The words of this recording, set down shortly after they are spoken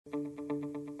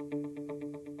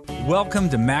Welcome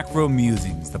to Macro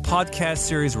Musings, the podcast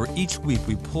series where each week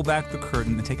we pull back the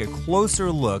curtain and take a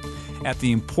closer look at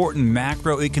the important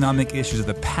macroeconomic issues of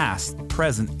the past,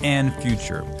 present, and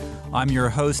future. I'm your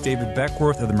host, David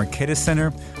Beckworth of the Mercatus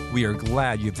Center. We are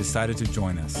glad you've decided to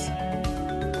join us.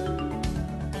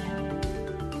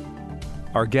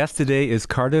 Our guest today is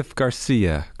Cardiff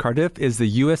Garcia. Cardiff is the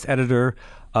U.S. editor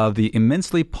of the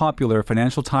immensely popular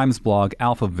Financial Times blog,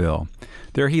 Alphaville.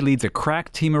 There he leads a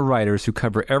crack team of writers who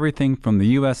cover everything from the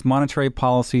U.S. monetary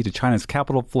policy to China's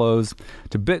capital flows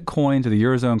to Bitcoin to the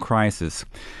Eurozone crisis.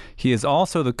 He is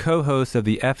also the co-host of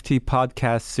the FT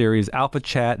podcast series Alpha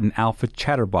Chat and Alpha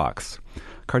Chatterbox.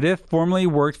 Cardiff formerly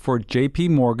worked for J.P.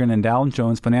 Morgan and Dow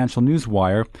Jones Financial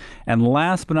Newswire, and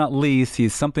last but not least, he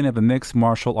is something of a mixed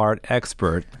martial art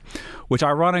expert, which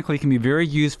ironically can be very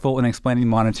useful in explaining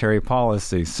monetary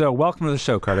policy. So welcome to the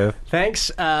show, Cardiff. Thanks.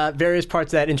 Various parts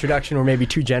of that introduction were maybe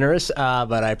too generous,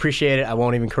 but I appreciate it. I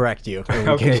won't even correct you.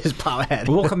 Okay. Just plow ahead.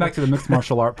 We'll come back to the mixed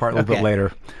martial art part a little bit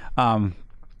later.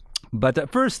 But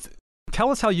first, tell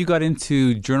us how you got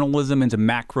into journalism, into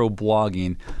macro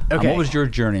blogging. What was your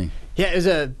journey? Yeah, it was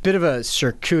a bit of a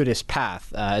circuitous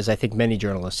path, as I think many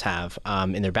journalists have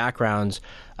in their backgrounds.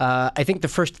 I think the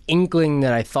first inkling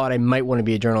that I thought I might want to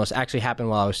be a journalist actually happened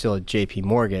while I was still at J.P.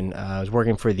 Morgan. I was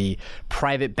working for the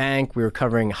private bank. We were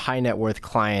covering high net worth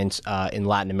clients in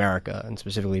Latin America, and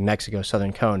specifically Mexico,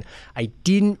 Southern Cone. I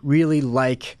didn't really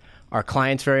like our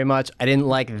clients very much. I didn't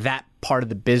like that part of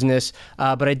the business,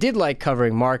 but I did like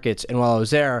covering markets. And while I was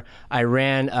there, I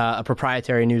ran a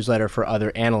proprietary newsletter for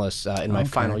other analysts in my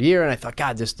final year. And I thought,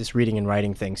 God, this reading and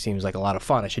writing thing seems like a lot of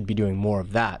fun. I should be doing more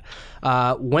of that.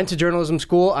 Went to journalism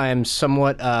school. I am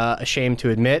somewhat ashamed to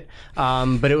admit,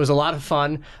 but it was a lot of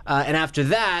fun. And after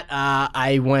that,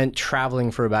 I went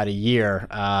traveling for about a year,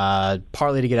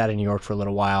 partly to get out of New York for a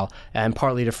little while and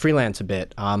partly to freelance a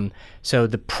bit. So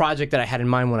the project that I had in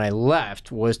mind when I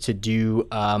left was to do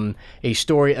a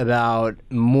story about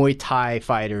Muay Thai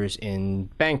fighters in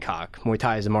Bangkok. Muay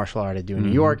Thai is a martial art I do in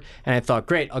New York. And I thought,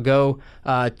 great, I'll go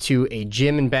to a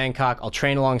gym in Bangkok. I'll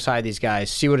train alongside these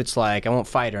guys, see what it's like. I won't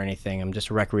fight or anything. I'm just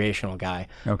a recreational guy.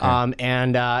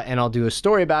 And I'll do a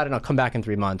story about it, and I'll come back in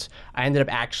 3 months. I ended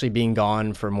up actually being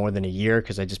gone for more than a year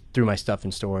because I just threw my stuff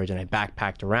in storage and I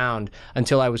backpacked around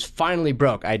until I was finally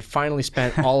broke. I'd finally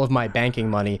spent all of my banking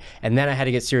money, and then I had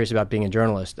to get serious about being a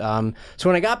journalist. So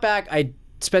when I got back, I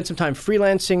spent some time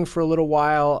freelancing for a little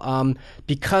while.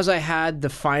 Because I had the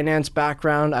finance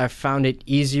background, I found it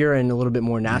easier and a little bit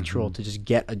more natural to just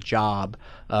get a job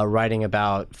writing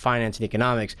about finance and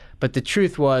economics. But the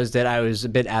truth was that I was a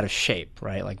bit out of shape,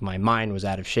 right? Like my mind was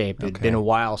out of shape. It'd been a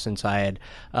while since I had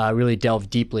really delved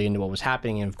deeply into what was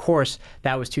happening. And of course,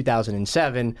 that was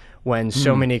 2007 when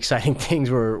so many exciting things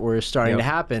were starting to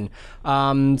happen.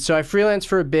 So I freelanced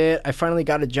for a bit. I finally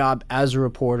got a job as a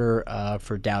reporter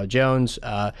for Dow Jones,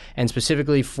 and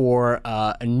specifically for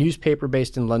a newspaper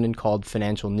based in London called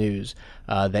Financial News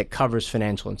that covers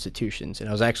financial institutions. And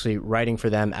I was actually writing for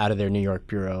them out of their New York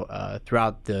bureau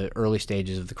throughout the early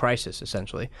stages of the crisis,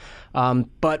 essentially.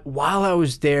 But while I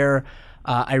was there,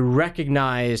 I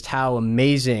recognized how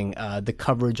amazing the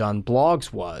coverage on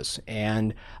blogs was.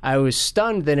 And I was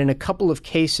stunned that in a couple of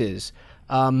cases,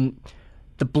 the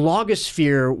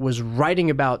blogosphere was writing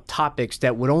about topics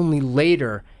that would only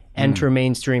later enter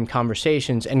mainstream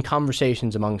conversations and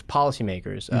conversations amongst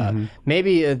policymakers.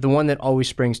 Maybe the one that always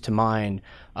springs to mind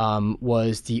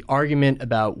was the argument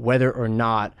about whether or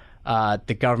not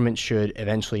the government should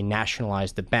eventually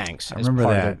nationalize the banks as part of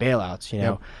their bailouts, you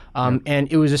know.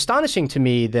 And it was astonishing to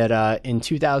me that in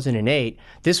 2008,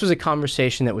 this was a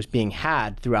conversation that was being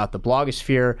had throughout the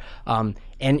blogosphere,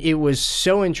 and it was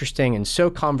so interesting and so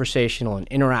conversational and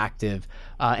interactive.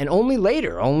 And only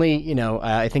later,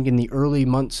 I think in the early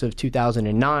months of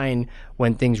 2009,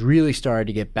 when things really started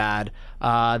to get bad,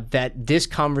 that this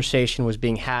conversation was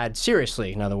being had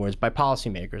seriously, in other words, by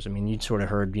policymakers. I mean, you'd sort of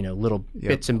heard, little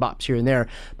bits and bops here and there.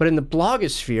 But in the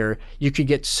blogosphere, you could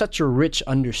get such a rich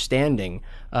understanding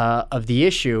of the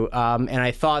issue. And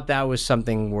I thought that was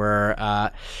something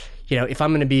where if I'm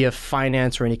going to be a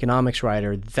finance or an economics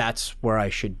writer, that's where I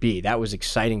should be. That was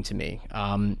exciting to me.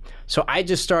 So I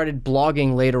just started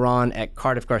blogging later on at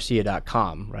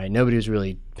cardiffgarcia.com, right? Nobody was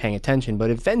really paying attention, but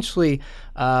eventually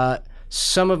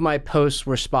some of my posts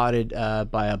were spotted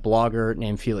by a blogger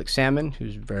named Felix Salmon,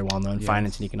 who's a very well-known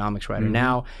finance and economics writer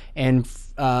now. And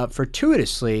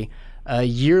fortuitously, a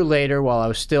year later, while I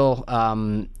was still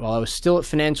at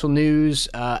Financial News,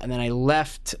 and then I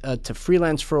left to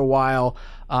freelance for a while,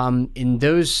 In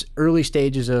those early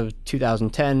stages of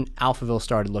 2010, Alphaville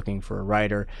started looking for a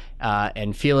writer,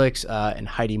 and Felix and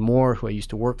Heidi Moore, who I used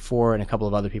to work for, and a couple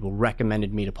of other people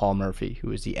recommended me to Paul Murphy,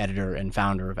 who is the editor and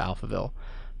founder of Alphaville.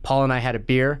 Paul and I had a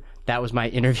beer. That was my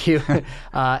interview.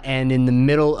 And in the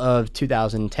middle of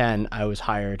 2010, I was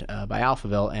hired by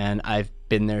Alphaville, and I've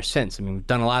been there since. I mean, we've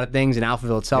done a lot of things, and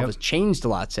Alphaville itself has changed a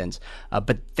lot since.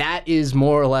 But that is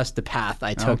more or less the path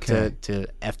I took to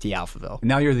FT Alphaville.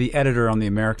 Now you're the editor on the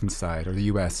American side, or the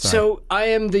U.S. side. So I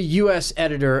am the U.S.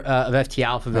 editor of FT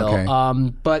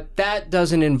Alphaville, but that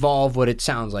doesn't involve what it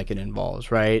sounds like it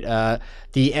involves, right?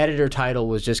 The editor title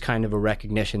was just kind of a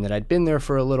recognition that I'd been there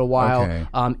for a little while,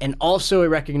 and also a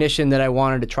recognition that I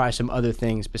wanted to try some other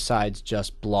things besides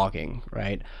just blogging,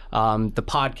 right? The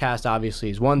podcast obviously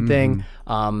is one thing.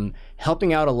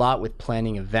 Helping out a lot with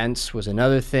planning events was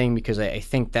another thing, because I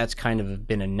think that's kind of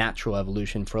been a natural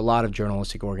evolution for a lot of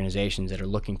journalistic organizations that are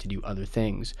looking to do other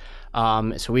things.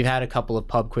 So we've had a couple of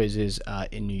pub quizzes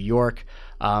in New York.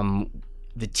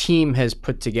 The team has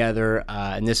put together,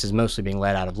 and this is mostly being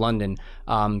led out of London,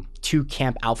 2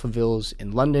 Camp Alphavilles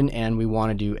in London, and we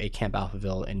want to do a Camp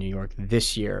Alphaville in New York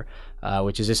this year,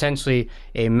 which is essentially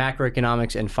a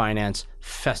macroeconomics and finance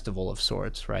festival of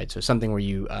sorts, right? So something where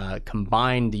you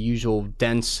combine the usual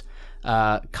dense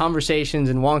conversations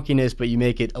and wonkiness, but you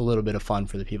make it a little bit of fun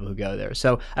for the people who go there.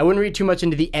 So I wouldn't read too much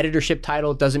into the editorship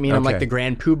title. It doesn't mean I'm like the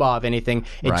grand poobah of anything.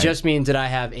 It just means that I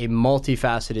have a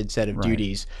multifaceted set of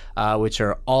duties, which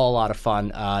are all a lot of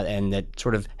fun, and that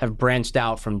sort of have branched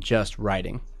out from just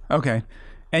writing. Okay.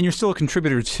 And you're still a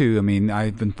contributor too. I mean,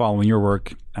 I've been following your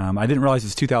work. I didn't realize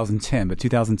it's 2010, but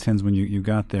 2010 is when you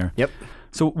got there. Yep.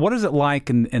 So what is it like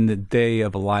in the day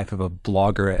of a life of a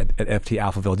blogger at FT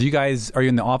Alphaville? Are you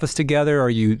in the office together? Are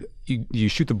you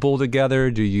shoot the bull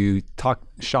together? Do you talk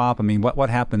shop? I mean, what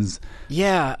happens?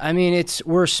 Yeah, I mean,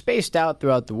 we're spaced out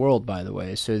throughout the world, by the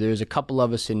way. So there's a couple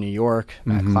of us in New York,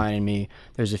 Matt Klein and me.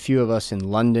 There's a few of us in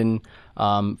London.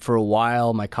 For a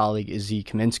while, my colleague Izzy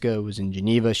Kaminska was in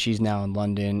Geneva. She's now in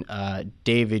London.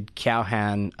 David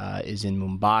Cowhan is in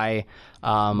Mumbai.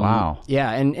 Wow.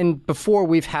 Yeah, and before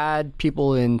we've had people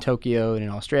in Tokyo and in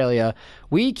Australia.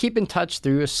 We keep in touch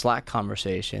through a Slack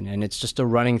conversation, and it's just a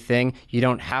running thing. You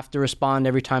don't have to respond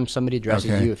every time somebody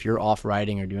addresses you. If you're off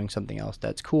writing or doing something else,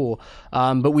 that's cool.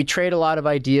 But we trade a lot of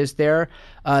ideas there.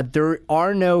 There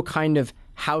are no kind of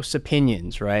house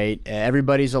opinions, right?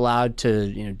 Everybody's allowed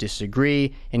to,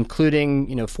 disagree,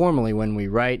 including, formally when we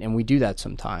write, and we do that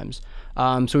sometimes.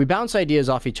 So we bounce ideas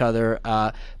off each other,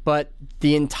 but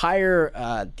the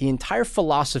entire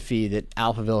philosophy that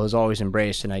Alphaville has always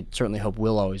embraced, and I certainly hope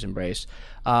will always embrace,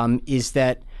 is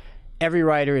that every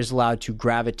writer is allowed to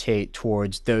gravitate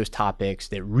towards those topics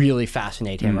that really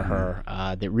fascinate him or her,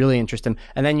 that really interest them,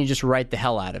 and then you just write the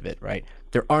hell out of it, right?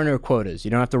 There are no quotas.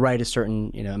 You don't have to write a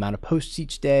certain amount of posts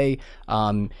each day.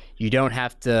 You don't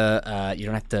have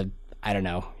to I don't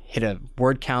know, hit a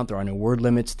word count. There are no word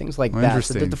limits, things like that.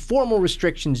 So the formal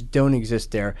restrictions don't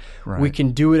exist there. Right. We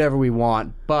can do whatever we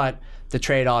want, but the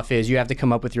trade-off is you have to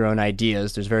come up with your own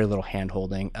ideas. There's very little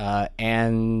hand-holding,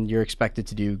 and you're expected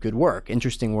to do good work,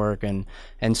 interesting work, and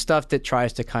stuff that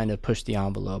tries to kind of push the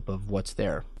envelope of what's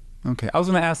there. Okay. I was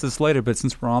going to ask this later, but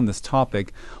since we're on this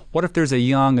topic, what if there's a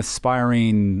young,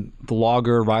 aspiring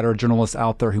blogger, writer, journalist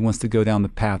out there who wants to go down the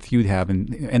path you'd have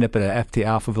and end up at an FT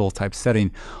Alphaville type setting?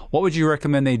 What would you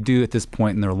recommend they do at this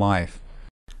point in their life?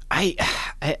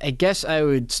 I guess I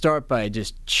would start by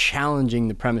just challenging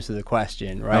the premise of the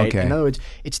question, right? Okay. In other words,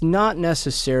 it's not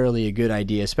necessarily a good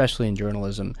idea, especially in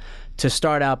journalism, to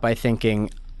start out by thinking,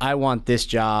 I want this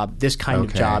job, this kind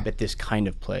of job at this kind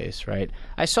of place, right?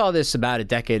 I saw this about a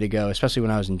decade ago, especially when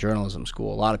I was in journalism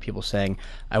school. A lot of people saying,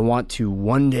 I want to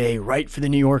one day write for the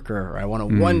New Yorker, or I want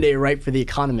to one day write for the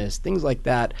Economist, things like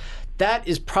that. That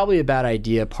is probably a bad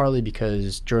idea, partly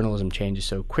because journalism changes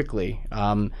so quickly.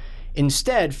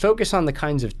 Instead, focus on the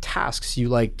kinds of tasks you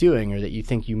like doing or that you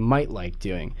think you might like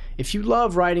doing. If you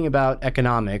love writing about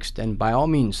economics, then by all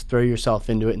means throw yourself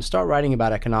into it and start writing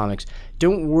about economics.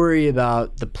 Don't worry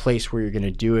about the place where you're going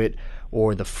to do it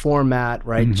or the format,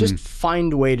 right? Just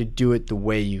find a way to do it the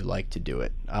way you like to do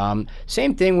it.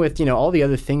 Same thing with, all the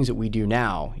other things that we do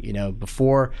now.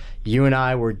 Before you and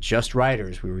I were just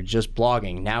writers, we were just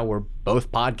blogging. Now we're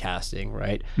both podcasting,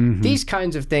 right? These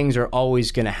kinds of things are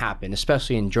always going to happen,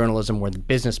 especially in journalism where the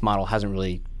business model hasn't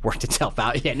really worked itself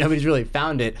out yet. Nobody's really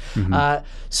found it.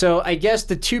 So I guess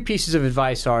the two pieces of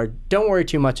advice are, don't worry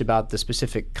too much about the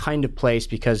specific kind of place,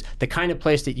 because the kind of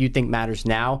place that you think matters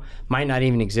now might not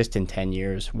even exist in 10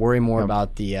 years. Worry more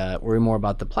about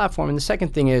the platform. And the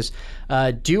second thing is,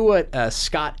 do what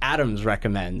Scott Adams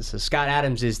recommends. So Scott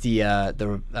Adams is the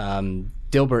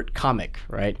Dilbert comic,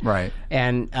 right? Right.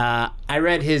 And I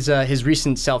read his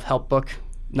recent self-help book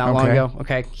not long ago.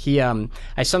 Okay.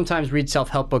 I sometimes read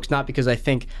self-help books not because I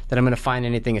think that I'm going to find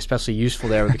anything especially useful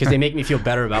there, but because they make me feel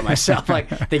better about myself.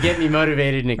 Like they get me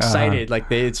motivated and excited. Like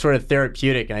it's sort of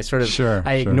therapeutic, and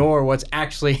I ignore what's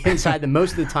actually inside them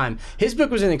most of the time. His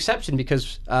book was an exception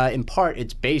because, in part,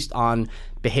 it's based on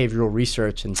behavioral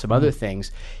research and some other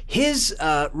things. His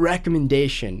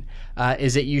recommendation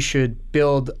is that you should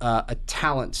build a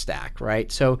talent stack, right?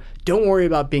 So don't worry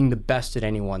about being the best at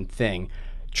any one thing.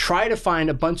 Try to find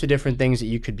a bunch of different things that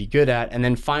you could be good at, and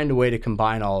then find a way to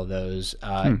combine all of those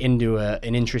into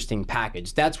an interesting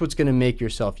package. That's what's going to make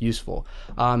yourself useful.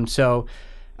 To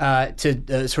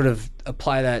sort of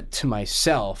apply that to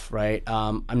myself, right?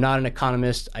 I'm not an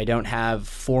economist. I don't have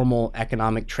formal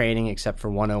economic training except for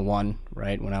 101,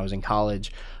 right, when I was in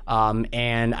college.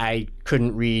 And I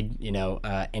couldn't read,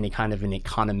 any kind of an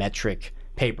econometric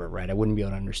paper, right? I wouldn't be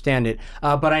able to understand it.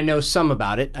 But I know some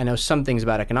about it. I know some things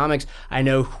about economics. I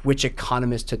know which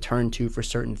economist to turn to for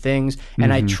certain things.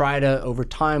 And I try to, over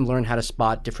time, learn how to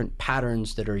spot different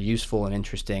patterns that are useful and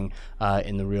interesting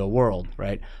in the real world,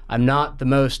 right? I'm not the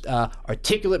most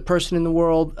articulate person in the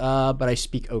world, but I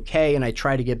speak okay, and I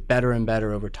try to get better and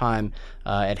better over time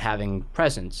at having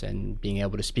presence and being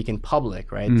able to speak in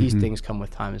public, right? These things come with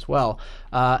time as well.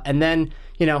 And then,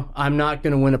 I'm not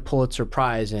going to win a Pulitzer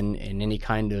Prize in any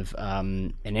kind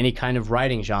of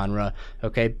writing genre,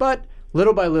 okay? But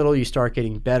little by little, you start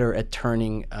getting better at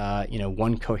turning,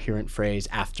 one coherent phrase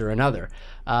after another,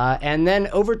 and then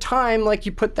over time,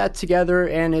 you put that together,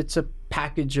 and it's a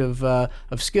package of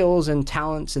skills and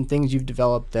talents and things you've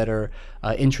developed that are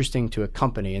interesting to a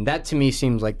company, and that to me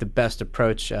seems like the best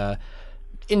approach.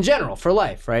 In general, for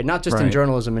life, right? Not just in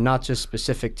journalism and not just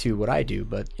specific to what I do,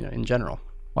 but in general.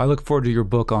 Well, I look forward to your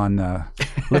book on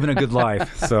living a good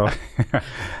life. So,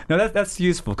 no, that's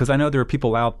useful because I know there are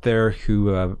people out there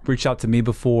who reached out to me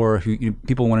before. Who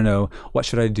people want to know what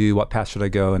should I do, what path should I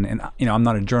go, and I'm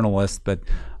not a journalist, but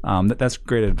that's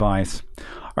great advice.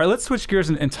 All right, let's switch gears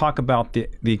and talk about the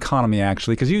economy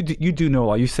actually, because you do know a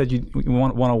lot. You said you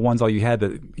 101's all you had,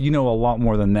 but you know a lot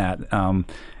more than that.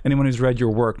 Anyone who's read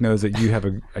your work knows that you have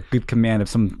a good command of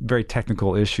some very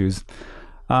technical issues.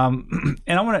 And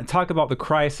I want to talk about the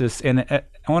crisis, and I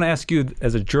want to ask you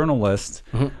as a journalist,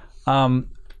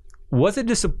 was it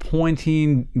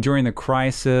disappointing during the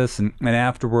crisis and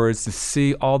afterwards to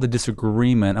see all the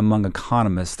disagreement among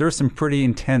economists? There were some pretty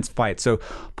intense fights. So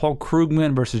Paul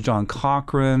Krugman versus John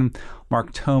Cochrane,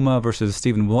 Mark Toma versus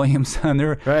Stephen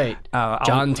Williamson. Right.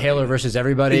 John Taylor versus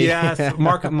everybody. Yes.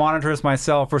 Market monitors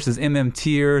myself versus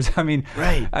MMTers.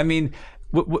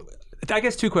 I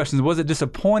guess two questions. Was it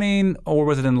disappointing or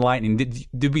was it enlightening?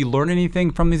 Did we learn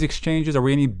anything from these exchanges? Are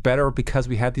we any better because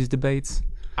we had these debates?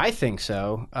 I think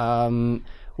so.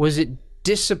 Was it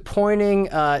disappointing?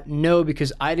 No,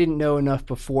 because I didn't know enough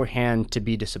beforehand to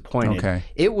be disappointed. Okay.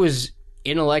 It was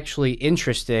intellectually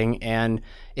interesting, and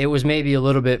it was maybe a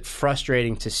little bit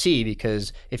frustrating to see,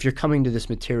 because if you're coming to this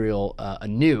material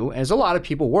anew, as a lot of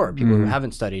people were, people who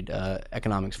haven't studied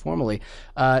economics formally,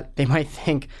 they might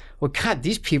think, well, God,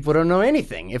 these people don't know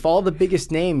anything. If all the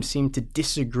biggest names seem to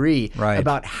disagree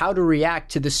about how to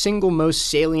react to the single most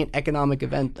salient economic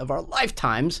event of our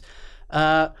lifetimes,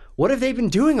 what have they been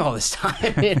doing all this time?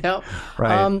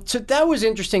 So that was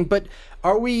interesting. But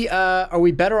are we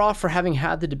better off for having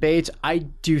had the debates? I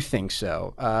do think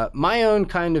so. My own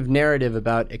kind of narrative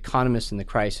about economists in the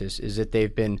crisis is that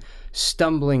they've been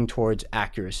stumbling towards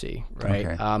accuracy. Right?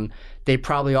 Okay. They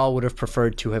probably all would have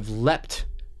preferred to have leapt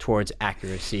towards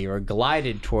accuracy or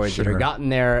glided towards it or gotten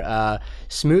there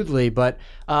smoothly. But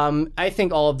I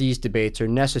think all of these debates are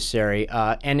necessary.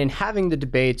 And in having the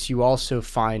debates, you also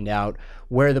find out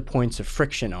where the points of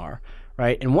friction are.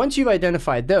 Right? And once you've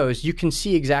identified those, you can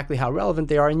see exactly how relevant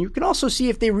they are. And you can also see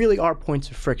if they really are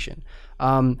points of friction.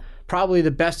 Probably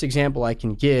the best example I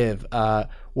can give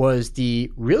was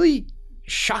the really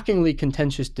shockingly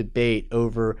contentious debate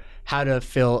over how to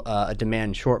fill a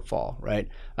demand shortfall, right?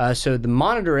 So the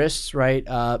monetarists, right,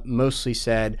 mostly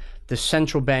said the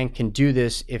central bank can do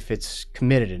this if it's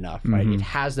committed enough, right? It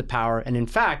has the power. And in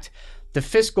fact, the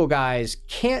fiscal guys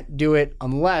can't do it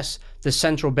unless the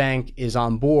central bank is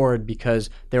on board,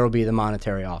 because there will be the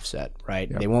monetary offset,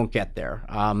 right? Yep. They won't get there.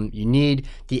 You need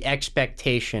the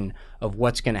expectation of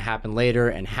what's going to happen later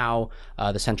and how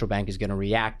the central bank is going to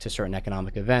react to certain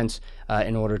economic events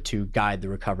in order to guide the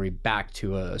recovery back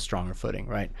to a stronger footing,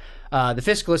 right? The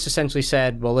fiscalists essentially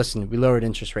said, well, listen, we lowered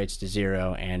interest rates to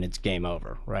zero and it's game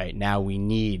over, right? Now we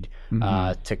need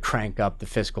to crank up the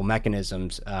fiscal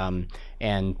mechanisms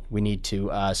and we need to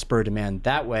spur demand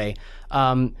that way.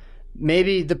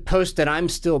 maybe the post that I'm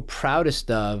still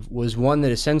proudest of was one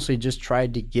that essentially just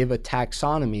tried to give a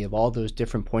taxonomy of all those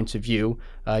different points of view.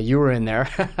 You were in there.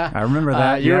 I remember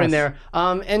that. You were in there.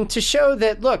 And to show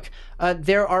that, look,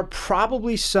 there are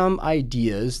probably some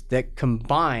ideas that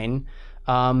combine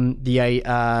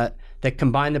the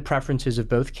preferences of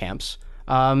both camps.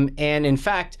 And in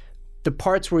fact, the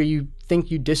parts where you think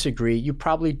you disagree, you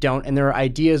probably don't. And there are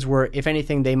ideas where, if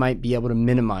anything, they might be able to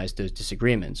minimize those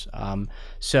disagreements.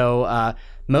 So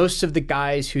most of the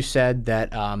guys who said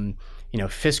that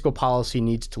fiscal policy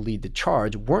needs to lead the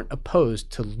charge weren't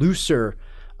opposed to looser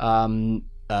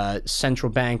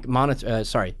central bank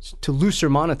to looser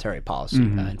monetary policy.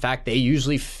 In fact, they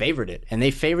usually favored it, and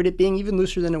they favored it being even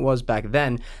looser than it was back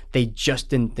then. They just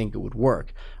didn't think it would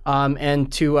work.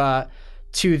 And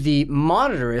to the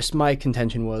monetarists, my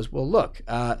contention was, well, look,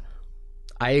 I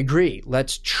agree.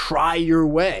 Let's try your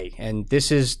way, and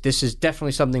this is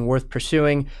definitely something worth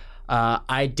pursuing.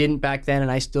 I didn't back then, and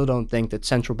I still don't think that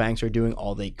central banks are doing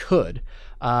all they could.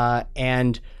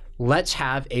 And let's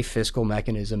have a fiscal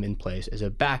mechanism in place as a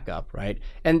backup, right?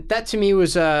 And that to me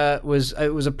was a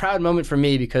proud moment for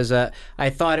me, because I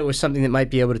thought it was something that might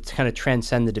be able to kind of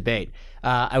transcend the debate.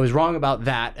 I was wrong about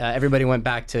that. Everybody went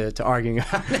back to arguing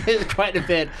about it quite a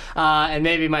bit, and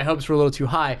maybe my hopes were a little too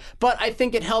high. But I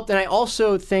think it helped, and I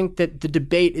also think that the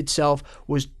debate itself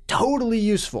was totally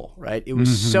useful, right? It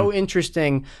was so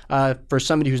interesting for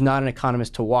somebody who's not an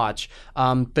economist to watch,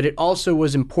 but it also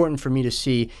was important for me to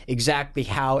see exactly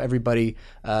how everybody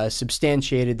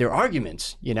substantiated their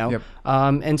arguments, Yep.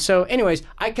 And so anyways,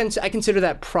 I consider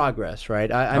that progress,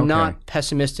 right? I'm not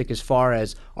pessimistic as far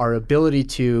as our ability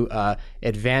to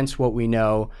advance what we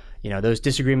know. Those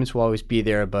disagreements will always be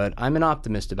there, but I'm an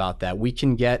optimist about that. We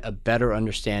can get a better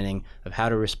understanding of how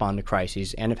to respond to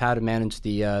crises and of how to manage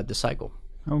the cycle.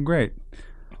 Oh, great.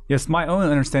 Yes, my own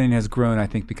understanding has grown, I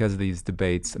think, because of these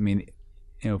debates. I mean,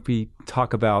 if we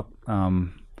talk about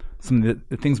some of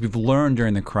the things we've learned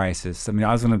during the crisis. I mean,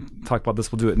 I was going to talk about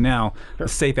this. We'll do it now. Sure.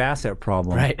 The safe asset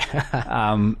problem. Right.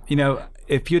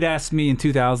 If you'd asked me in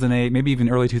 2008, maybe even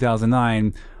early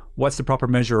 2009, what's the proper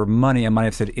measure of money, I might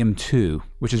have said M2,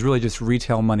 which is really just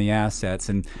retail money assets.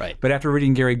 But after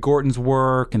reading Gary Gorton's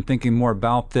work and thinking more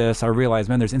about this, I realized,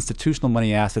 man, there's institutional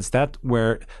money assets. That's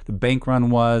where the bank run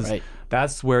was. Right.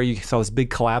 That's where you saw this big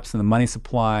collapse in the money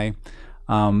supply.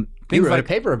 You wrote a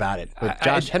paper about it with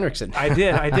Josh Hendrickson. I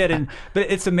did. But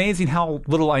it's amazing how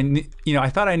little I knew. I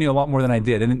thought I knew a lot more than I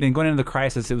did. And going into the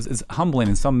crisis, it's humbling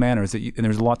in some manners, and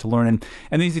there's a lot to learn.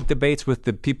 And these debates with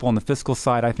the people on the fiscal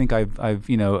side, I think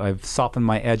I've softened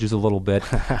my edges a little bit.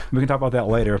 We can talk about that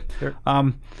later. Sure.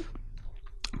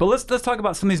 But let's talk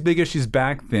about some of these big issues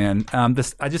back then.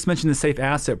 I just mentioned the safe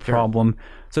asset problem. Sure.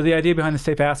 So the idea behind the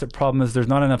safe asset problem is there's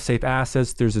not enough safe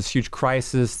assets. There's this huge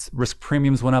crisis. Risk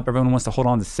premiums went up. Everyone wants to hold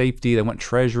on to safety. They want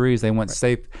treasuries. They want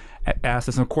safe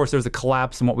assets. And of course, there's a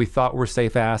collapse in what we thought were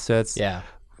safe assets. Yeah.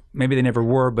 Maybe they never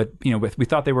were, but we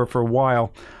thought they were for a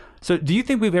while. So do you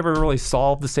think we've ever really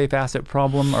solved the safe asset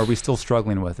problem, or are we still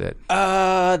struggling with it?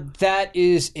 That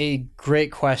is a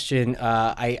great question.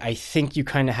 I think you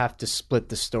kind of have to split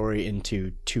the story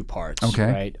into two parts.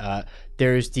 Okay. Right?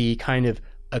 There's the kind of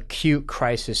acute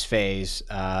crisis phase,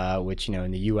 which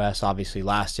in the U.S. obviously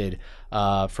lasted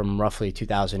from roughly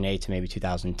 2008 to maybe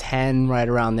 2010, right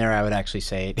around there. I would actually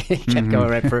say it kept going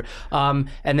right for. And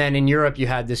then in Europe, you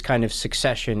had this kind of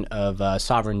succession of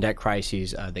sovereign debt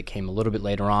crises that came a little bit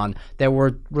later on that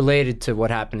were related to what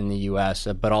happened in the U.S.,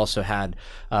 but also had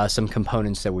some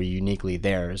components that were uniquely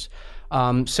theirs.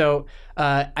 So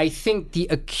I think the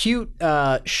acute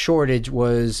shortage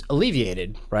was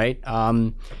alleviated, right?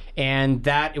 And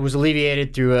that it was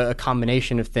alleviated through a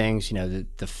combination of things.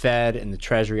 The Fed and the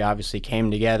Treasury obviously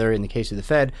came together. In the case of the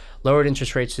Fed, lowered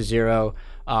interest rates to zero.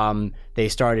 They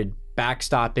started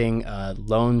backstopping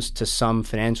loans to some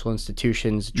financial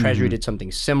institutions. Treasury did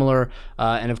something similar.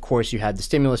 And of course, you had the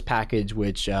stimulus package,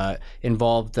 which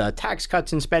involved tax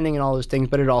cuts and spending and all those things,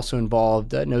 but it also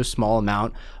involved no small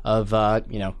amount of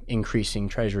increasing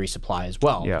Treasury supply as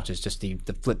well, which is just the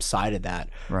flip side of that.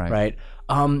 Right?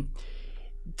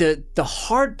 The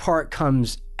hard part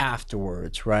comes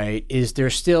afterwards, right? Is there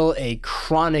still a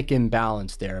chronic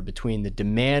imbalance there between the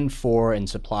demand for and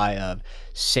supply of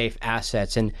safe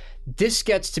assets? And this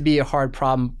gets to be a hard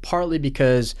problem, partly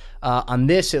because on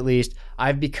this, at least,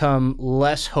 I've become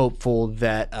less hopeful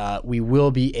that we will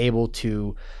be able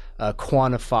to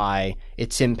quantify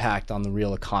its impact on the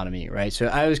real economy, right? So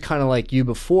I was kind of like you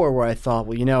before, where I thought,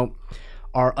 well,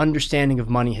 our understanding of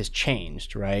money has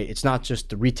changed, right? It's not just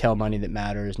the retail money that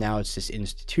matters. Now it's this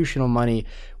institutional money.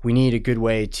 We need a good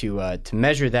way to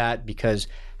measure that, because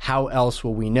how else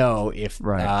will we know if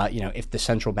if the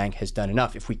central bank has done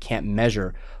enough if we can't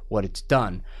measure what it's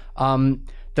done?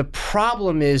 The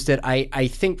problem is that I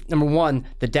think, number one,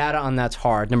 the data on that's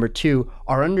hard. Number two,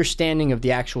 our understanding of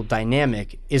the actual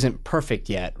dynamic isn't perfect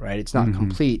yet, right? It's not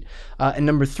complete. And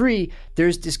number three,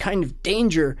 there's this kind of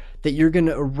danger that you're going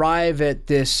to arrive at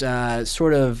this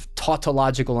sort of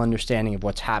tautological understanding of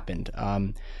what's happened.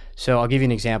 So I'll give you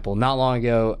an example. Not long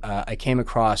ago, I came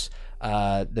across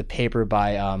the paper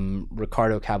by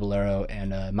Ricardo Caballero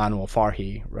and Manuel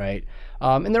Farhi, right?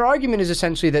 And their argument is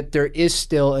essentially that there is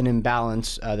still an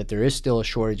imbalance, that there is still a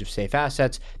shortage of safe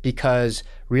assets because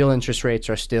real interest rates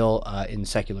are still in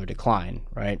secular decline,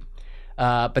 right?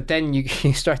 But then you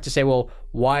start to say, well,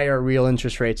 why are real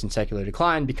interest rates in secular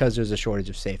decline? Because there's a shortage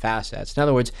of safe assets. In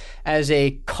other words, as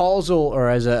a causal or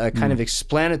as a kind of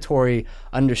explanatory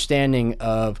understanding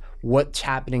of what's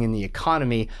happening in the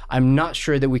economy, I'm not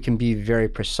sure that we can be very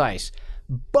precise.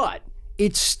 But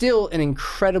it's still an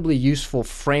incredibly useful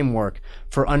framework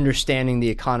for understanding the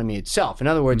economy itself. In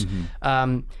other words,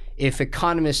 if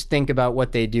economists think about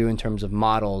what they do in terms of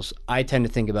models, I tend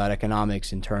to think about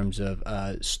economics in terms of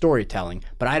storytelling.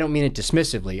 But I don't mean it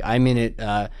dismissively. I mean it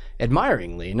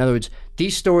admiringly. In other words,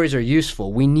 these stories are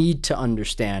useful. We need to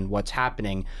understand what's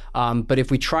happening. But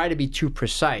if we try to be too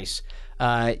precise,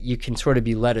 you can sort of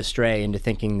be led astray into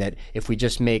thinking that if we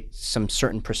just make some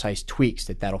certain precise tweaks,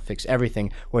 that'll fix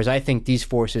everything. Whereas I think these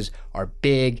forces are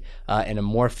big and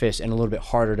amorphous and a little bit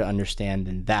harder to understand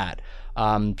than that.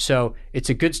 So it's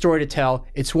a good story to tell.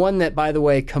 It's one that, by the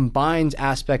way, combines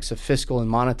aspects of fiscal and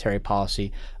monetary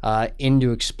policy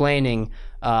into explaining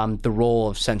the role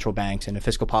of central banks and of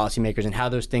fiscal policymakers and how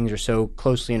those things are so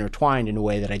closely intertwined in a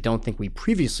way that I don't think we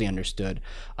previously understood.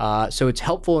 So it's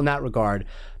helpful in that regard.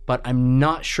 But I'm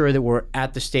not sure that we're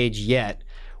at the stage yet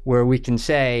where we can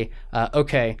say,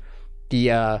 okay,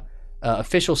 the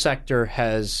official sector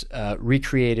has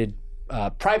recreated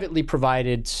privately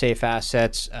provided safe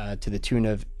assets to the tune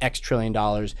of X trillion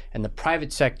dollars, and the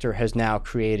private sector has now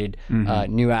created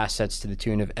new assets to the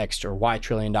tune of X or Y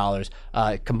trillion dollars.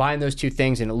 Combine those two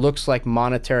things, and it looks like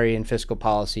monetary and fiscal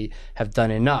policy have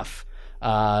done enough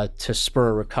to spur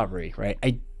a recovery, right?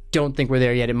 I don't think we're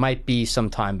there yet. It might be some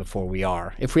time before we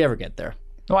are, if we ever get there.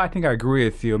 Well, I think I agree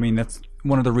with you. I mean, that's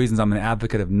one of the reasons I'm an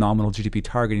advocate of nominal GDP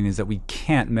targeting, is that we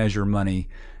can't measure money.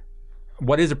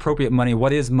 What is appropriate money?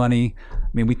 What is money? I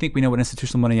mean, we think we know what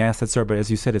institutional money assets are, but as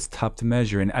you said, it's tough to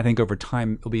measure. And I think over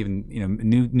time, it'll be even,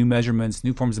 new measurements,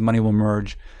 new forms of money will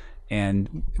emerge.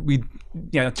 And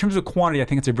in terms of quantity, I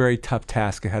think it's a very tough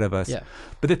task ahead of us. Yeah.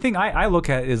 But the thing I look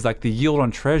at is like the yield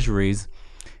on treasuries.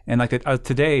 And like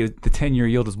today, the 10-year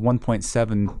yield is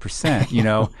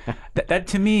 1.7%. That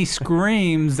to me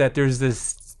screams that there's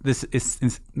this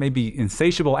maybe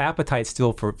insatiable appetite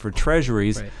still for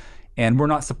treasuries, right. And we're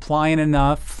not supplying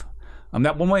enough.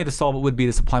 That one way to solve it would be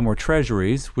to supply more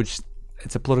treasuries, which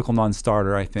it's a political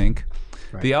non-starter, I think.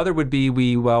 Right. The other would be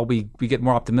we get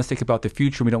more optimistic about the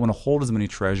future. We don't want to hold as many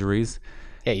treasuries.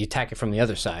 Yeah, you attack it from the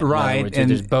other side. Right. In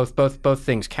other words, there's both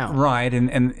things count. Right. And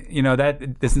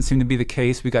that doesn't seem to be the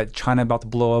case. We got China about to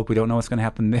blow up. We don't know what's going to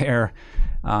happen there.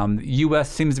 The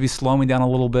U.S. seems to be slowing down a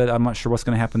little bit. I'm not sure what's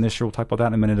going to happen this year. We'll talk about that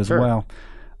in a minute as well.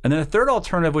 And then the third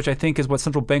alternative, which I think is what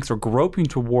central banks are groping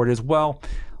toward, is, well,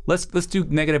 let's do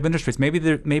negative interest rates. Maybe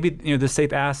the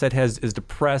safe asset has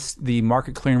depressed the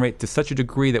market clearing rate to such a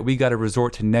degree that we got to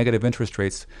resort to negative interest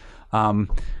rates.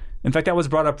 In fact, that was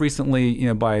brought up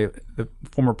recently, by the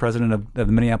former president of the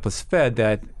Minneapolis Fed,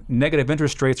 that negative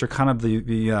interest rates are kind of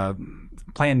the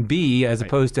plan B as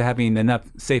opposed to having enough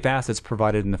safe assets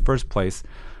provided in the first place.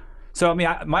 So, I mean,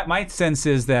 my sense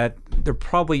is that there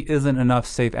probably isn't enough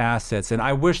safe assets, and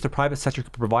I wish the private sector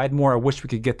could provide more. I wish we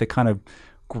could get the kind of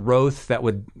growth that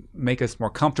would make us more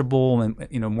comfortable and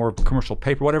more commercial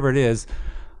paper, whatever it is.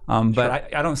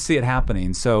 But I don't see it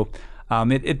happening. So.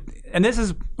 And this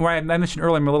is where I mentioned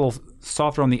earlier, I'm a little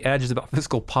softer on the edges about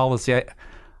fiscal policy.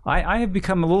 I have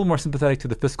become a little more sympathetic to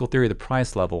the fiscal theory of the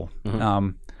price level.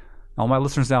 All my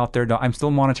listeners out there, I'm still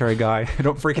a monetary guy.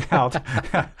 Don't freak out.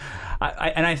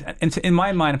 And in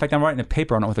my mind, in fact, I'm writing a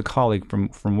paper on it with a colleague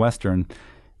from Western,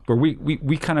 where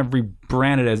we kind of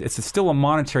rebrand it as it's still a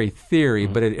monetary theory,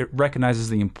 but it recognizes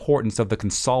the importance of the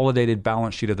consolidated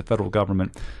balance sheet of the federal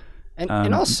government.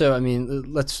 And also, I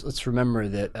mean, let's remember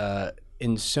that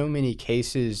in so many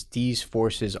cases, these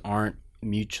forces aren't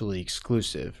mutually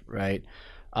exclusive, right?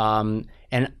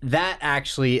 And that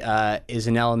actually is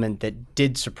an element that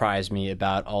did surprise me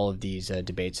about all of these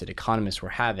debates that economists were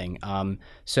having.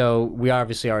 So we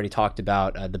obviously already talked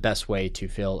about the best way to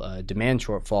fill a demand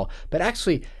shortfall, but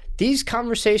actually these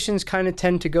conversations kind of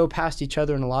tend to go past each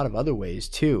other in a lot of other ways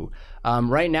too.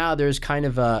 Right now there's kind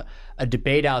of a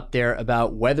debate out there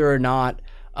about whether or not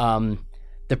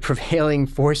the prevailing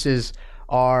forces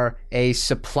are a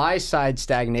supply-side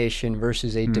stagnation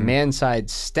versus a demand-side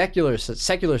secular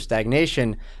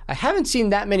stagnation. I haven't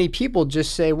seen that many people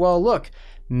just say, well, look,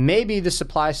 maybe the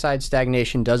supply-side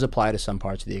stagnation does apply to some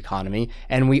parts of the economy,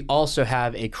 and we also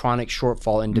have a chronic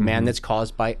shortfall in demand that's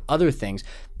caused by other things.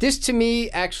 This, to me,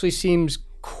 actually seems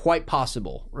quite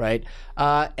possible, right?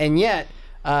 And yet,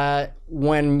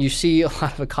 when you see a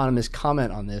lot of economists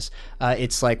comment on this,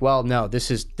 it's like, well, no, this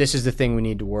is the thing we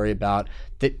need to worry about.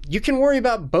 That you can worry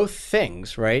about both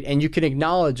things, right? And you can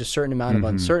acknowledge a certain amount of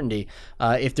uncertainty.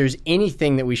 If there's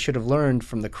anything that we should have learned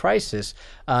from the crisis,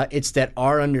 it's that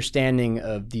our understanding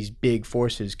of these big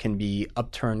forces can be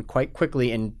upturned quite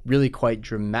quickly and really quite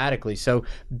dramatically. So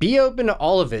be open to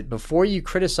all of it before you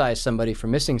criticize somebody for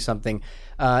missing something.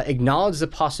 Acknowledge the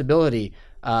possibility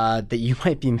that you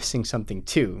might be missing something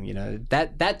too. You know,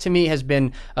 that to me has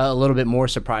been a little bit more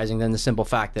surprising than the simple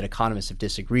fact that economists have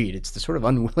disagreed. It's the sort of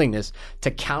unwillingness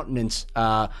to countenance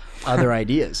other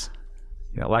ideas.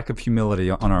 Yeah, lack of humility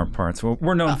on our parts. Well,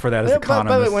 we're known for that as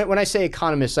economists. By the way, when I say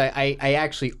economists, I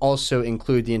actually also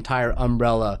include the entire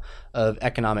umbrella of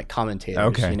economic commentators.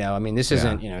 Okay. You know, I mean, this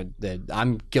isn't,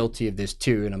 I'm guilty of this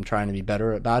too, and I'm trying to be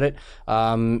better about it.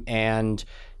 And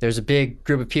there's a big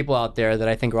group of people out there that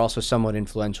I think are also somewhat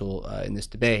influential in this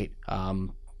debate.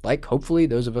 Like, hopefully,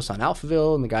 those of us on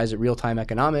Alphaville and the guys at Real Time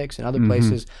Economics and other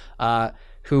places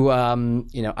who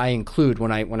I include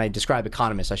when I describe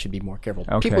economists. I should be more careful.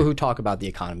 Okay. People who talk about the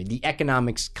economy, the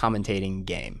economics commentating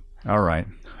game. All right.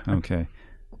 Okay.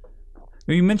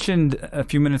 You mentioned a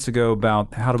few minutes ago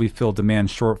about how do we fill demand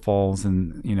shortfalls,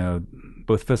 and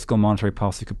both fiscal and monetary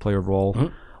policy could play a role.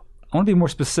 I want to be more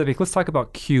specific. Let's talk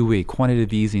about QE,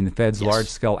 quantitative easing, the Fed's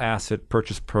large-scale asset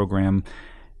purchase program.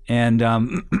 And,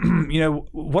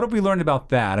 what have we learned about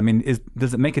that? I mean,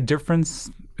 does it make a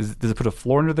difference? Does it put a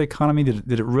floor into the economy?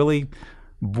 Did it really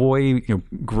buoy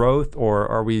growth, or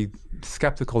are we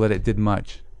skeptical that it did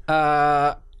much?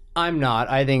 I'm not.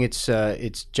 I think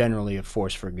it's generally a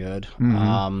force for good.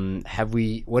 What have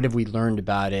we learned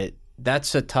about it?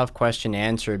 That's a tough question to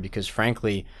answer because,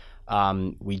 frankly,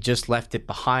 we just left it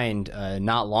behind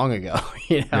not long ago.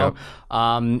 Yep.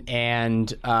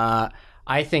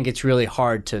 I think it's really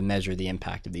hard to measure the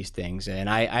impact of these things. And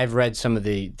I've read some of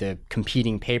the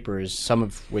competing papers, some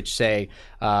of which say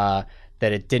that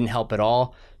it didn't help at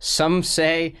all. Some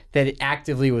say that it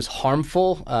actively was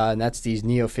harmful, and that's these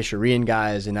neo-Fisherian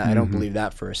guys, and I don't believe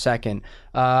that for a second.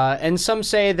 And some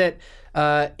say that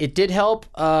it did help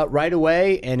right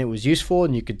away, and it was useful,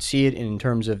 and you could see it in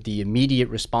terms of the immediate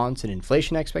response and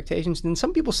inflation expectations. And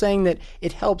some people saying that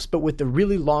it helps, but with a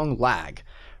really long lag,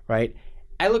 right?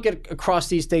 I look across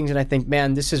these things and I think,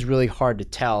 man, this is really hard to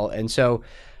tell. And so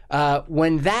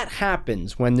when that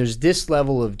happens, when there's this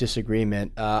level of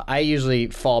disagreement, I usually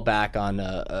fall back on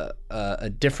a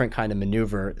different kind of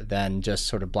maneuver than just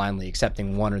sort of blindly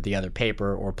accepting one or the other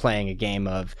paper or playing a game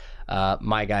of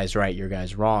my guy's right, your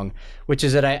guy's wrong, which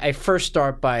is that I first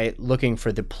start by looking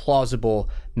for the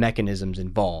plausible mechanisms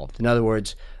involved. In other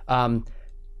words,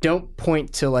 don't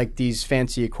point to like these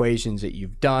fancy equations that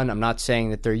you've done. I'm not saying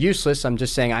that they're useless. I'm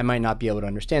just saying I might not be able to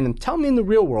understand them. Tell me in the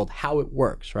real world how it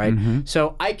works, right?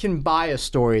 So I can buy a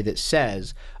story that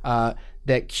says that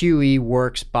QE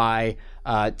works by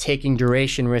taking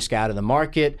duration risk out of the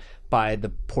market, by the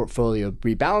portfolio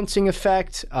rebalancing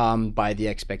effect, by the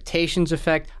expectations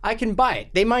effect. I can buy it.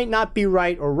 They might not be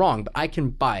right or wrong, but I can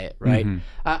buy it, right?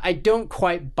 I don't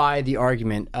quite buy the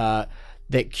argument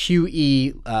that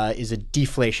QE is a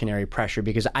deflationary pressure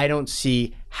because I don't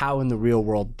see how in the real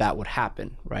world that would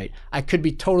happen, right? I could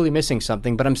be totally missing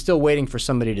something, but I'm still waiting for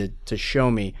somebody to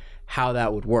show me how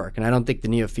that would work. And I don't think the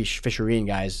neo-Fisherian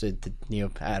guys,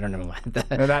 I don't know,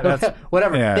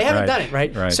 whatever, they haven't done it,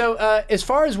 right? So as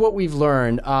far as what we've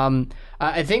learned,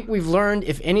 I think we've learned,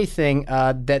 if anything,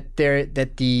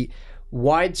 that the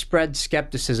widespread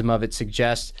skepticism of it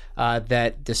suggests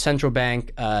that the central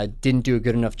bank didn't do a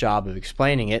good enough job of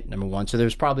explaining it, number one. So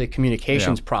there's probably a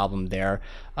communications problem there.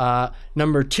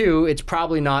 Number two, it's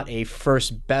probably not a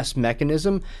first best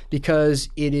mechanism because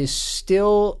it is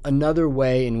still another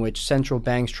way in which central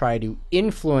banks try to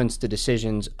influence the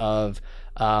decisions of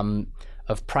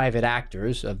of private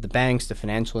actors, of the banks, the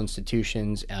financial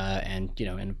institutions, and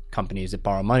companies that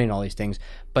borrow money and all these things,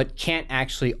 but can't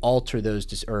actually alter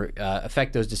those or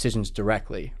affect those decisions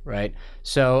directly, right?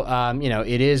 So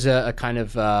it is a kind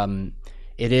of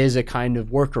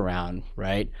workaround,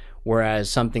 right? Whereas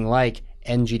something like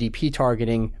NGDP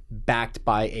targeting, backed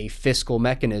by a fiscal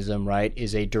mechanism, right,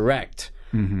 is a direct.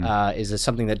 Is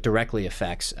something that directly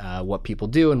affects what people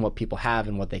do and what people have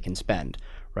and what they can spend,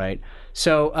 right?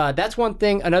 So that's one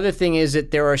thing. Another thing is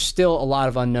that there are still a lot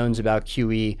of unknowns about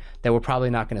QE that we're probably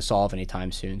not going to solve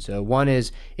anytime soon. So one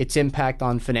is its impact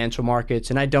on financial markets,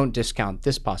 and I don't discount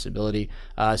this possibility.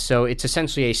 So it's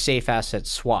essentially a safe asset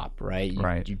swap, right?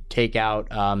 You take out,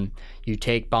 you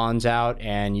take bonds out,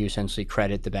 and you essentially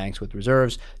credit the banks with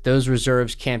reserves. Those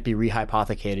reserves can't be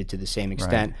rehypothecated to the same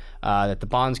extent that the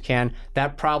bonds can.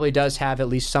 That probably does have at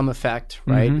least some effect,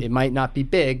 right? It might not be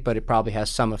big, but it probably has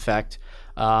some effect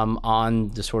on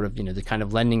the sort of, the kind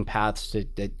of lending paths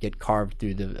that get carved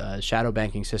through the shadow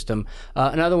banking system.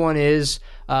 Another one is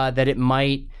that it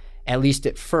might, at least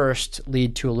at first,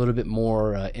 lead to a little bit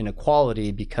more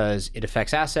inequality because it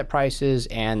affects asset prices,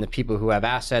 and the people who have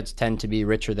assets tend to be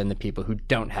richer than the people who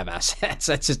don't have assets.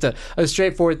 That's just a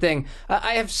straightforward thing.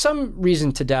 I have some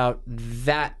reason to doubt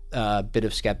that bit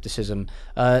of skepticism,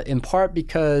 in part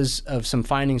because of some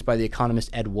findings by the economist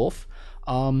Ed Wolf.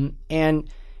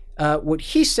 What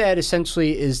he said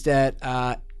essentially is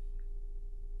that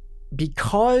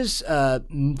because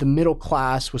the middle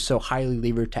class was so highly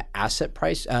levered to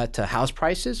to house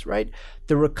prices, right?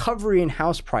 The recovery in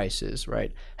house prices,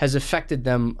 right, has affected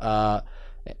them,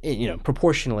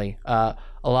 proportionally a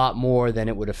lot more than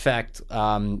it would affect,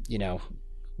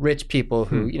 rich people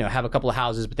who have a couple of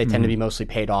houses, but they tend to be mostly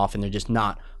paid off, and they're just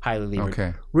not highly levered.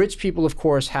 Okay. Rich people, of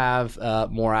course, have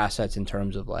more assets in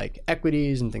terms of like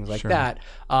equities and things like that,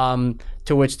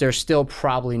 to which they're still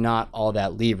probably not all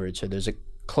that levered. So there's a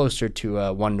closer to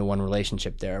a one-to-one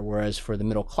relationship there. Whereas for the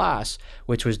middle class,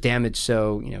 which was damaged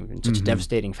so in such a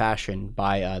devastating fashion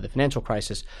by the financial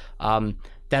crisis,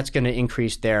 that's going to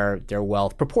increase their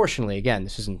wealth proportionally. Again,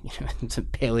 this isn't it's a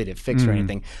palliative fix or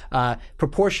anything.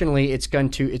 Proportionally, it's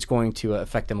going to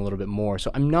affect them a little bit more. So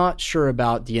I'm not sure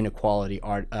about the inequality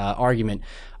argument,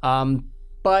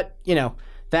 but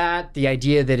that the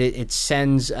idea that it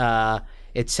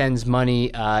sends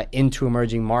money into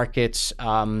emerging markets.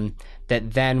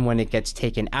 That then when it gets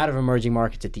taken out of emerging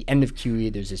markets at the end of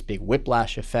QE, there's this big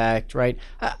whiplash effect, right?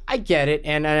 I get it,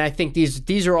 and I think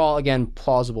these are all, again,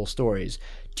 plausible stories.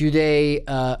 Do they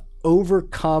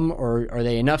overcome, or are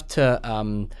they enough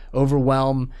to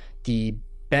overwhelm the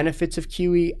benefits of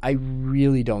QE? I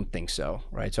really don't think so,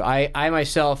 right? So I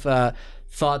myself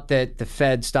thought that the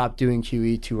Fed stopped doing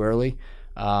QE too early.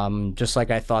 Just like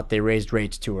I thought they raised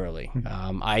rates too early.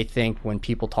 I think when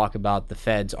people talk about the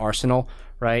Fed's arsenal,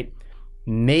 right,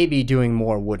 maybe doing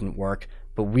more wouldn't work,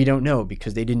 but we don't know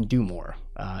because they didn't do more,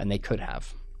 and they could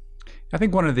have. I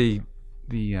think one of the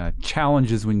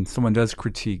challenges when someone does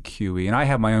critique QE, and I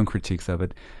have my own critiques of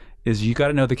it, is you got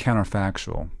to know the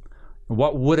counterfactual.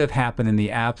 What would have happened in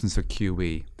the absence of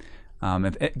QE?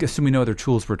 Assuming no other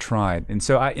tools were tried. And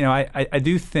so I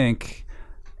do think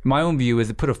my own view is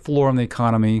it put a floor on the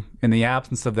economy. In the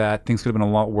absence of that, things could have been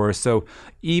a lot worse. So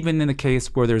even in the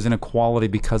case where there's inequality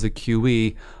because of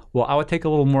QE, well, I would take a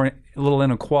little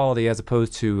inequality as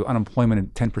opposed to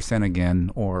unemployment at 10% again,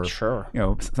 or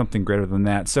something greater than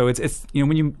that. So it's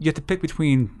when you have to pick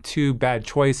between two bad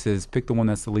choices, pick the one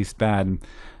that's the least bad, and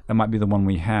that might be the one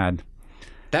we had.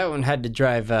 That one had to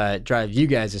drive you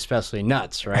guys especially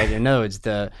nuts, right? I know it's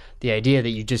the idea that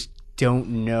you just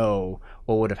don't know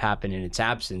what would have happened in its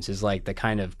absence is like the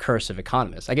kind of curse of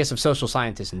economists. I guess of social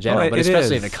scientists in general, but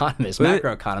especially of economists,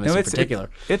 macroeconomists in particular.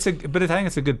 But I think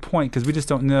it's a good point because we just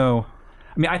don't know.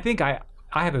 I mean, I think I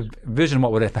have a vision of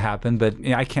what would have happened, but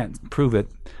I can't prove it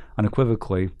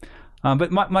unequivocally.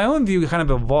 But my own view kind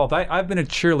of evolved. I've been a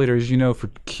cheerleader, as you know, for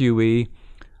QE.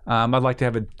 I'd like to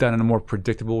have it done in a more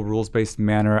predictable, rules-based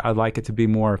manner. I'd like it to be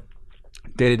more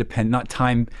data dependent, not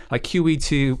time. Like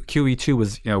QE2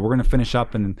 was, we're going to finish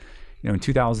up in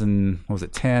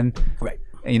 2010. Right.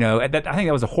 I think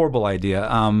that was a horrible idea.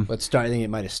 I think it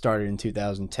might have started in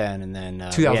 2010 and then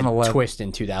 2011 twist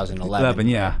in 2011.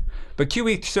 Yeah. But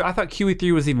QE, so I thought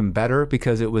QE3 was even better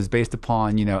because it was based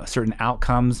upon certain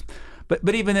outcomes.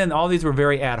 But even then, all these were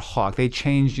very ad hoc. They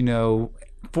changed.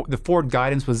 The forward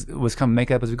guidance was kind of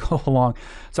make up as we go along.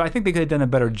 So I think they could have done a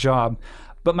better job.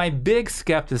 But my big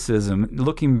skepticism,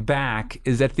 looking back,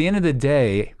 is at the end of the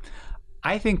day,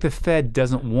 I think the Fed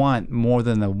doesn't want more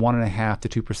than the 1.5%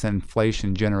 to 2%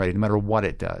 inflation generated, no matter what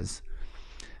it does.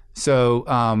 So,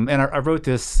 and I wrote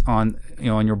this on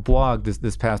on your blog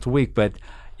this past week, but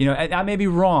I may be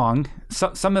wrong.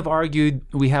 Some have argued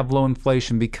we have low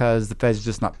inflation because the Fed's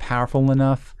just not powerful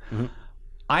enough. Mm-hmm.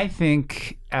 I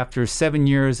think after 7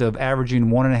 years of averaging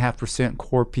 1.5%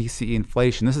 core PCE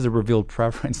inflation, this is a revealed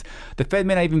preference. The Fed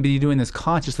may not even be doing this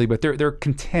consciously, but they're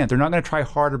content. They're not going to try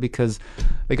harder because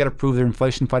they got to prove their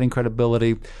inflation fighting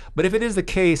credibility. But if it is the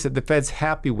case that the Fed's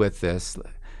happy with this,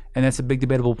 and that's a big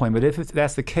debatable point, but if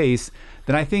that's the case,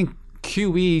 then I think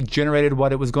QE generated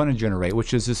what it was going to generate,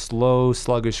 which is this slow,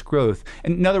 sluggish growth.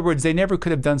 And in other words, they never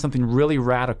could have done something really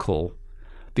radical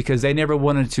because they never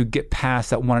wanted to get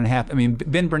past that 1.5. I mean,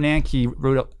 Ben Bernanke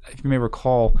wrote, if you may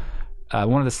recall,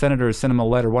 one of the senators sent him a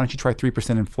letter, why don't you try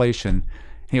 3% inflation? And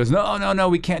he goes, no,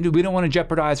 we don't want to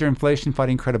jeopardize our inflation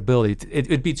fighting credibility.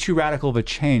 It'd be too radical of a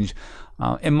change.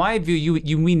 In my view,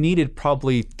 we needed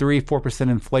probably 3-4%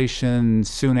 inflation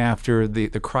soon after the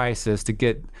crisis to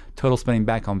get total spending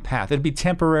back on path. It'd be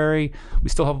temporary. We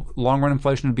still have long-run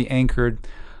inflation to be anchored.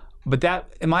 But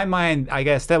that, in my mind, I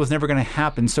guess that was never going to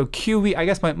happen. So QE, I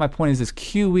guess my point is this: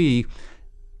 QE,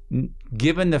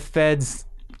 given the Fed's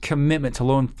commitment to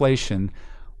low inflation,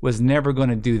 was never going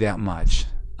to do that much.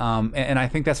 And I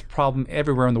think that's a problem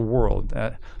everywhere in the world.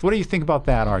 What do you think about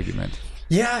that argument?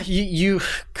 Yeah, you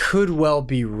could well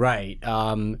be right.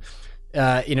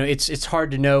 It's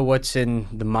hard to know what's in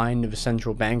the mind of a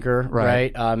central banker,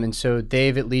 right? And so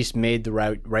they've at least made the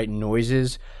right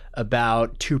noises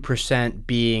about 2%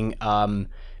 being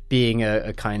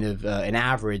a kind of an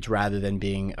average rather than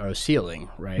being a ceiling,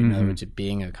 right? Mm-hmm. In other words, it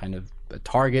being a kind of a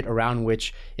target around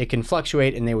which it can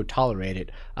fluctuate and they would tolerate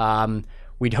it.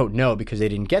 We don't know because they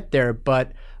didn't get there,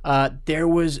 but there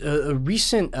was a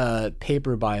recent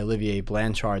paper by Olivier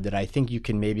Blanchard that I think you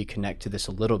can maybe connect to this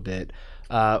a little bit.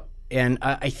 And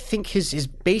I think his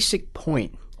basic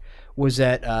point was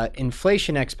that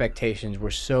inflation expectations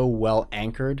were so well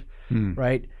anchored,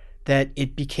 right, that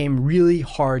it became really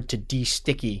hard to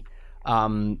de-sticky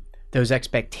those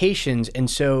expectations. And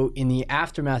so in the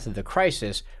aftermath of the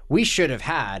crisis, we should have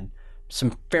had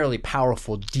some fairly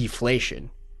powerful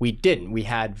deflation. We didn't. We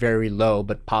had very low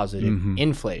but positive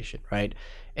inflation, right?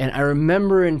 And I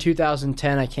remember in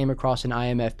 2010, I came across an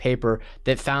IMF paper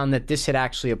that found that this had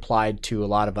actually applied to a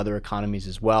lot of other economies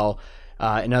as well.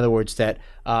 In other words, that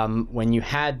when you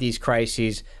had these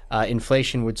crises,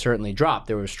 inflation would certainly drop.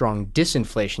 There were strong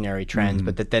disinflationary trends,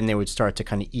 but that then they would start to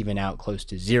kind of even out close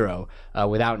to zero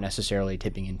without necessarily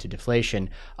tipping into deflation.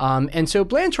 And so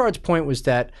Blanchard's point was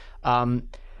that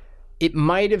it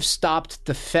might have stopped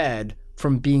the Fed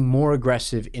from being more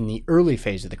aggressive in the early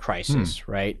phase of the crisis,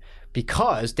 right?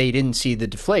 Because they didn't see the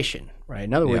deflation, right?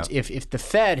 In other words, if the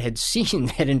Fed had seen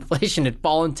that inflation had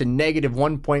fallen to negative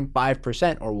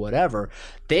 1.5% or whatever,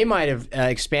 they might have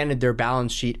expanded their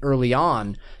balance sheet early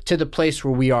on to the place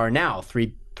where we are now,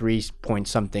 three point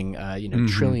something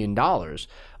trillion dollars.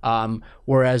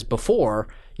 Whereas before,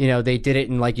 they did it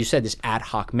in, like you said, this ad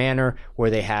hoc manner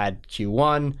where they had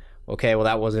Q1. Okay, well,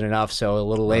 that wasn't enough. So a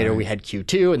little later we had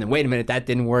Q2, and then wait a minute, that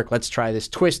didn't work. Let's try this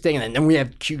twisting, and then we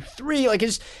have Q3. Like,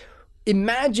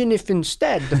 imagine if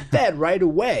instead the Fed right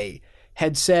away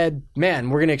had said, man,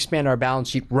 we're going to expand our balance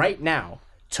sheet right now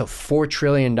to $4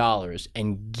 trillion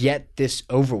and get this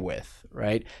over with,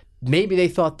 right? Maybe they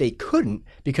thought they couldn't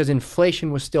because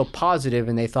inflation was still positive,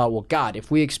 and they thought, well, God, if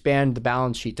we expand the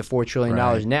balance sheet to $4 trillion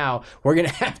now, we're going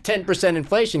to have 10%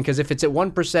 inflation, because if it's at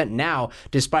 1% now,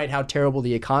 despite how terrible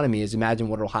the economy is, imagine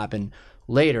what will happen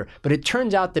later. But it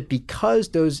turns out that because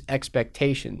those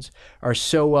expectations are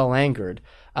so well anchored,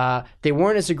 they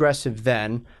weren't as aggressive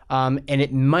then, and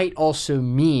it might also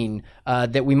mean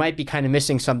that we might be kind of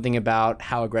missing something about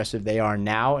how aggressive they are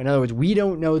now. In other words, we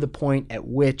don't know the point at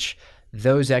which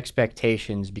those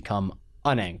expectations become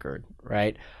unanchored,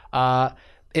 right?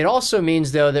 It also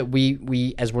means, though, that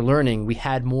we as we're learning, we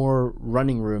had more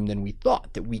running room than we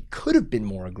thought, that we could have been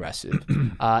more aggressive,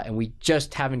 and we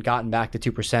just haven't gotten back to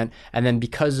 2%. And then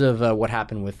because of what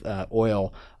happened with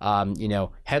oil,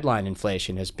 headline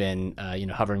inflation has been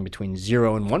hovering between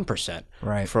 0 and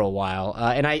 1% for a while.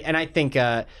 And I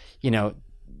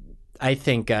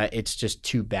think it's just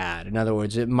too bad. In other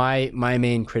words, my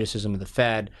main criticism of the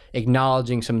Fed,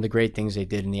 acknowledging some of the great things they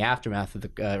did in the aftermath of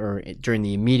or during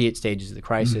the immediate stages of the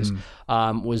crisis,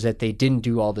 was that they didn't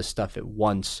do all this stuff at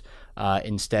once,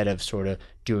 instead of sort of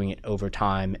doing it over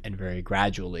time and very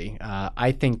gradually.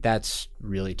 I think that's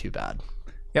really too bad.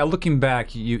 Yeah, looking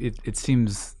back, it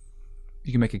seems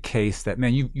you can make a case that,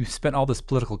 man, you spent all this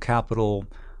political capital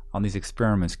on these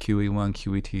experiments, QE1,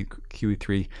 QE2,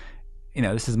 QE3.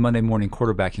 this is Monday morning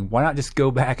quarterbacking. Why not just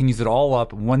go back and use it all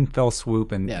up in one fell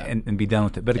swoop and be done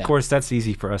with it? But of course, that's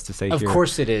easy for us to say here. Of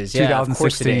course it is. Yeah, of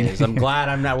course it is. I'm glad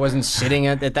I wasn't sitting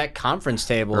at that conference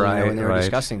table when they were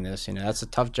discussing this. That's a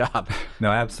tough job.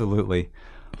 No, absolutely.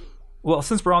 Well,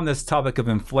 since we're on this topic of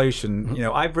inflation,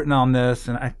 I've written on this,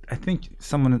 and I think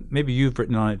maybe you've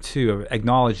written on it too,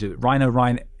 acknowledged it.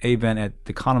 Ryan Avent at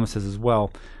The Economist says as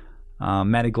well,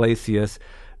 Matt Iglesias.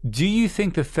 Do you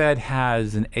think the Fed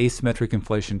has an asymmetric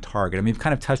inflation target? I mean, we've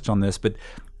kind of touched on this, but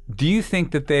do you think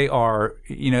that they are,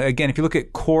 again, if you look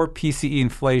at core PCE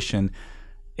inflation,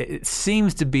 it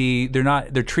seems to be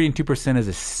they're treating 2% as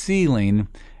a ceiling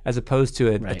as opposed to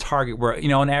a target where,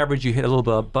 on average you hit a little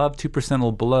bit above 2%, a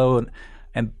little below,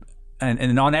 and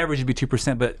on average it'd be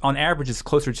 2%, but on average it's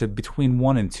closer to between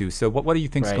 1 and 2. So what do you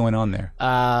think's going on there?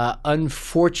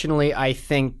 Unfortunately, I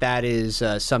think that is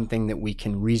something that we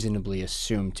can reasonably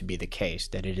assume to be the case,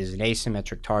 that it is an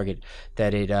asymmetric target,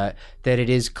 that it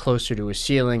is closer to a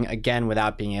ceiling, again,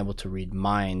 without being able to read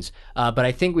minds. But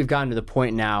I think we've gotten to the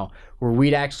point now where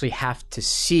we'd actually have to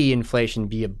see inflation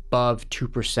be above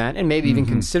 2% and maybe even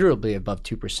considerably above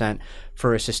 2%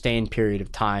 for a sustained period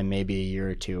of time, maybe a year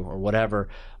or two or whatever,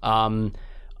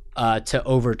 to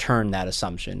overturn that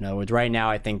assumption. In other words, right now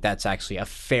I think that's actually a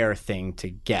fair thing to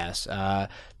guess.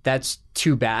 That's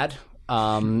too bad,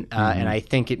 and I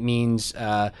think it means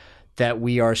that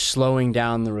we are slowing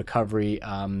down the recovery,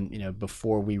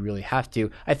 before we really have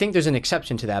to. I think there's an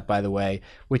exception to that, by the way,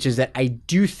 which is that I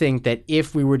do think that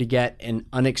if we were to get an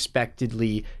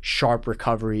unexpectedly sharp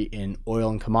recovery in oil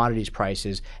and commodities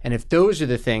prices, and if those are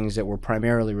the things that were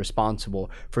primarily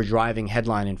responsible for driving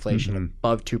headline inflation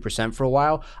above 2% for a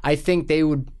while, I think they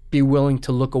would be willing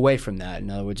to look away from that.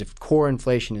 In other words, if core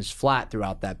inflation is flat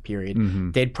throughout that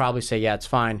period, they'd probably say, yeah, it's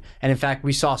fine. And in fact,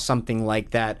 we saw something like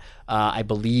that, I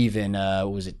believe in,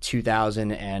 was it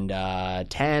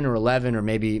 2010 or 11, or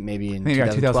maybe in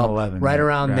 2012, right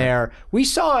around there. We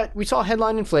saw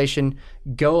headline inflation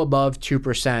go above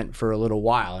 2% for a little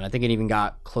while, and I think it even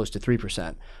got close to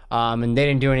 3%. And they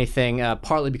didn't do anything,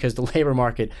 partly because the labor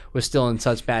market was still in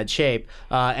such bad shape,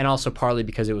 and also partly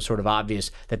because it was sort of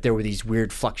obvious that there were these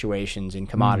weird fluctuations in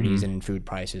commodities and in food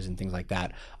prices and things like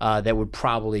that that would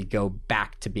probably go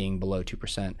back to being below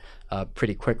 2%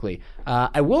 pretty quickly.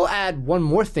 I will add one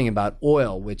more thing about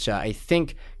oil, which I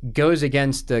think goes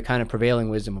against the kind of prevailing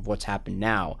wisdom of what's happened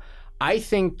now. I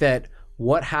think that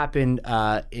what happened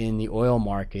in the oil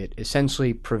market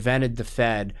essentially prevented the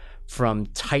Fed from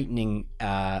tightening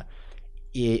a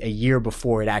year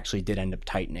before it actually did end up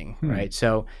tightening, right?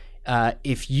 So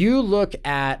if you look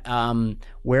at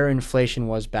where inflation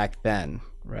was back then,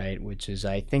 right, which is,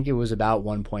 I think it was about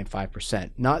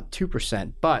 1.5%, not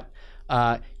 2%, but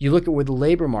you look at where the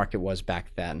labor market was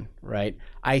back then, right?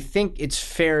 I think it's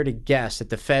fair to guess that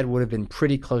the Fed would have been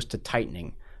pretty close to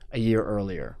tightening a year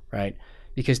earlier, right?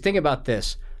 Because think about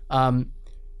this,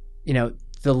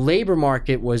 the labor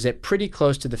market was at pretty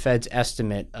close to the Fed's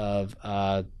estimate of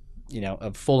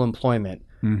full employment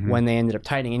when they ended up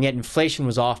tightening, and yet inflation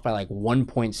was off by like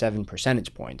 1.7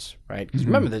 percentage points, right? Because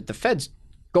remember that the Fed's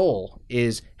goal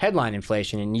is headline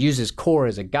inflation and uses core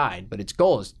as a guide, but its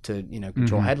goal is to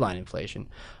control headline inflation.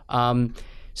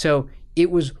 So it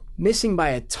was missing by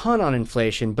a ton on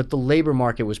inflation, but the labor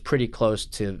market was pretty close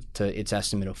to its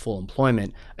estimate of full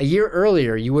employment. A year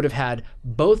earlier, you would have had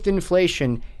both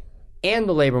inflation and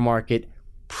the labor market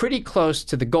pretty close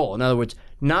to the goal. In other words,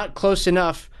 not close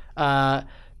enough to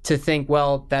think,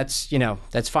 well, that's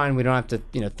fine. We don't have to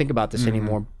think about this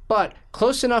anymore. But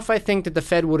close enough, I think, that the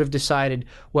Fed would have decided,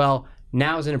 well,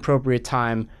 now is an appropriate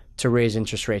time to raise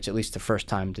interest rates, at least the first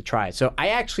time to try it. So I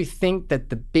actually think that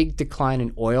the big decline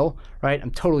in oil, right?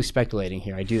 I'm totally speculating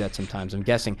here. I do that sometimes. I'm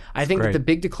guessing. I think that the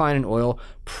big decline in oil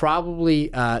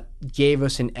probably gave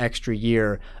us an extra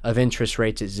year of interest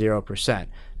rates at 0%.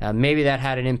 Maybe that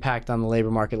had an impact on the labor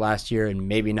market last year, and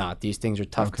maybe not. These things are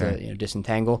tough to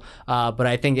disentangle. But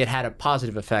I think it had a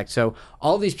positive effect. So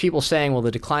all these people saying, well,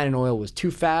 the decline in oil was too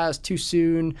fast, too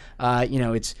soon,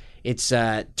 it's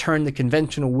turned the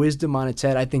conventional wisdom on its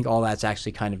head. I think all that's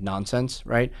actually kind of nonsense,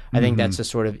 right? I think that's a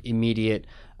sort of immediate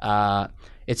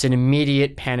it's an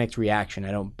immediate panicked reaction.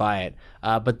 I don't buy it.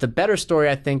 But the better story,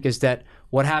 I think, is that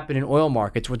what happened in oil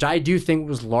markets, which I do think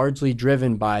was largely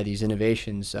driven by these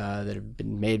innovations that have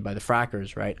been made by the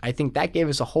frackers, right? I think that gave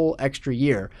us a whole extra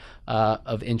year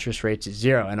of interest rates at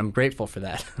 0, and I'm grateful for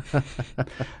that.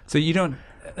 So you don't...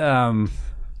 have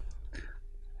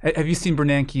you seen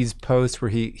Bernanke's post where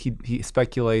he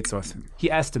speculates, or he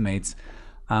estimates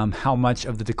how much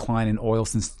of the decline in oil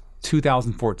since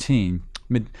 2014,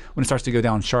 when it starts to go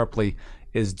down sharply,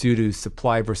 is due to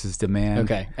supply versus demand.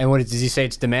 Okay. And what does he say?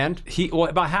 It's demand?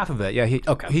 About half of it. Yeah.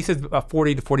 He says about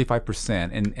 40 to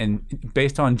 45%, and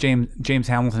based on James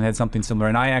Hamilton had something similar,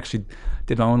 and I actually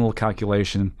did my own little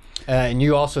calculation. And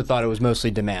you also thought it was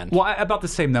mostly demand. Well, about the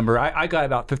same number. I got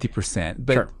about 50%.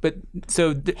 But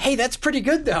Sure. Hey, that's pretty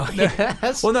good though.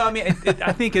 Well, no, I mean,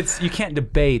 I think you can't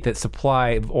debate that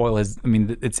supply of oil is. I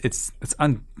mean, it's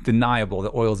undeniable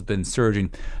that oil has been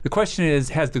surging. The question is,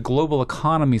 has the global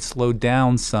economy slowed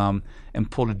down some and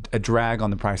pulled a drag on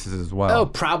the prices as well? Oh,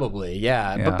 probably,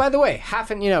 yeah. But by the way,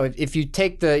 if you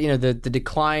take the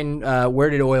decline, where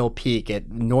did oil peak? At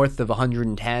north of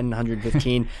 110,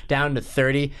 115, down to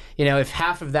 30. If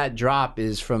half of that drop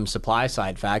is from supply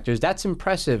side factors, that's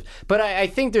impressive. But I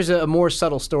think there's a more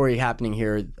subtle story happening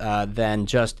here than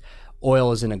just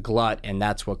oil is in a glut and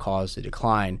that's what caused the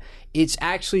decline. It's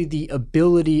actually the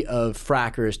ability of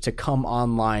frackers to come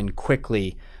online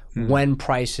quickly when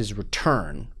prices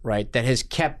return, right? That has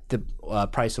kept the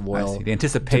price of oil the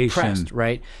anticipation, depressed,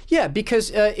 right? Yeah, because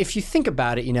if you think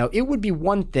about it, it would be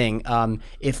one thing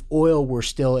if oil were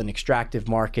still an extractive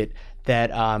market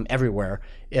that everywhere,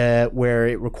 where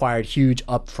it required huge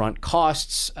upfront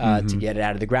costs to get it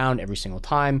out of the ground every single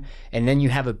time, and then you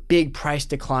have a big price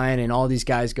decline, and all these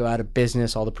guys go out of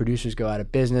business, all the producers go out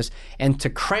of business, and to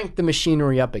crank the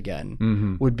machinery up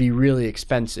again would be really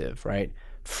expensive, right?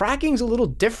 Fracking's a little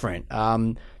different.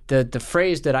 The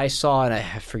phrase that I saw, and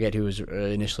I forget who was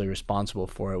initially responsible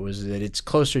for it, was that it's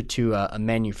closer to a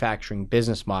manufacturing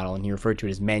business model, and he referred to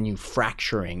it as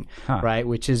manufacturing, right?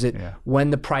 Which is when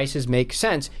the prices make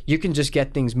sense, you can just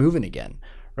get things moving again,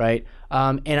 right?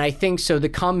 And I think so the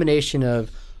combination of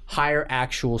higher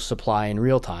actual supply in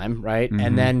real time, right?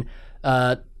 And then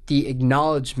the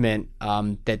acknowledgement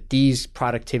that these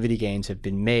productivity gains have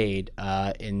been made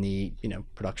in the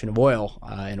production of oil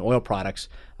and oil products,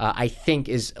 I think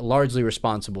is largely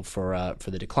responsible for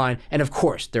the decline. And of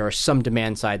course, there are some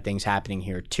demand side things happening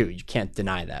here too. You can't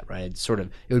deny that, right?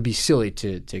 It would be silly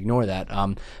to ignore that.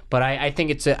 But I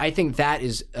think that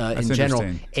is in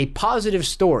general a positive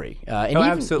story.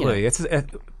 Absolutely.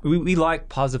 We like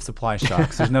positive supply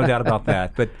shocks. There's no doubt about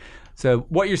that. But so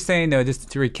what you're saying, though, just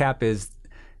to recap, is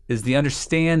the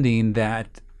understanding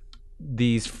that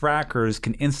these frackers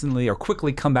can instantly or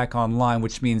quickly come back online,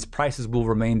 which means prices will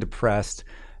remain depressed,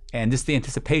 and just the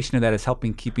anticipation of that is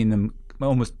keeping them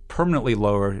almost permanently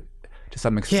lower to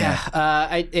some extent. Yeah,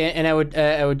 I would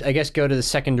I guess go to the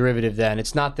second derivative then.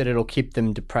 It's not that it'll keep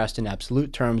them depressed in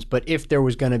absolute terms, but if there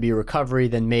was going to be a recovery,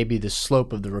 then maybe the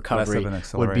slope of the recovery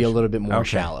would be a little bit more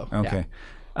shallow. Okay.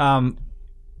 Yeah.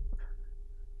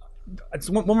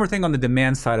 One more thing on the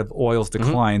demand side of oil's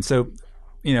decline. So,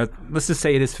 let's just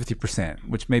say it is 50%,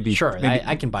 which may be... Sure,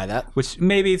 I can buy that. Which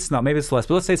maybe it's not, maybe it's less,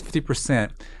 but let's say it's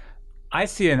 50%. I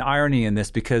see an irony in this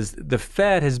because the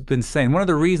Fed has been saying, one of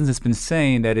the reasons it's been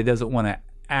saying that it doesn't want to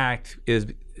act is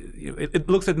it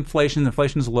looks at inflation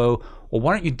is low. Well,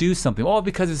 why don't you do something? Well,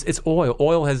 because it's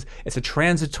oil. It's a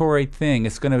transitory thing.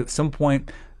 It's going to, at some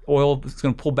point, oil is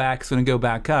going to pull back, it's going to go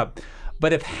back up.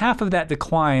 But if half of that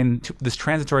decline, this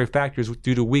transitory factor, is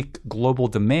due to weak global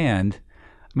demand,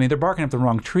 I mean, they're barking up the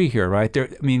wrong tree here, right?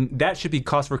 That should be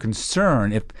cause for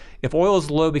concern. If oil is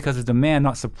low because of demand,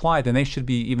 not supply, then they should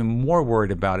be even more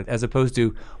worried about it, as opposed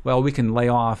to, well, we can lay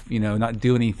off, not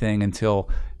do anything until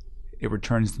it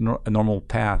returns to a normal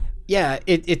path. Yeah,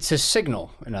 it's a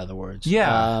signal, in other words.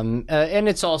 Yeah. And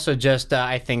it's also just,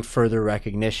 I think, further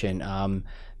recognition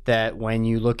that when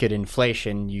you look at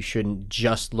inflation, you shouldn't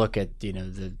just look at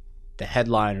the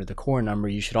headline or the core number.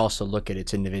 You should also look at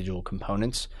its individual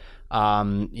components. How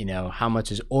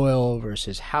much is oil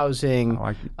versus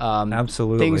housing?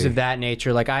 Absolutely, things of that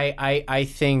nature. Like I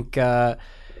think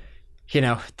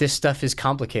this stuff is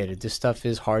complicated. This stuff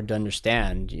is hard to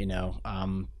understand.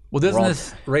 Well, doesn't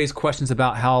this raise questions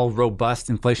about how robust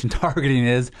inflation targeting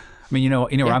is? I mean,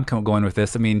 where I'm going with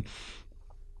this. I mean,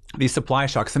 these supply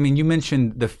shocks. I mean, you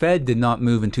mentioned the Fed did not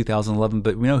move in 2011,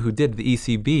 but we know who did, the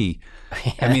ECB.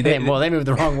 I mean, they moved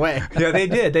the wrong way. Yeah, they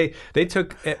did. They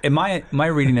took, in my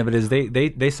reading of it is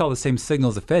they saw the same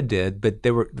signals the Fed did, but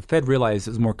the Fed realized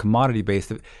it was more commodity based.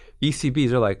 The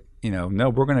ECBs are like, no,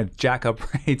 we're going to jack up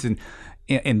rates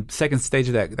in second stage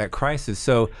of that crisis.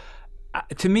 So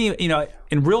to me,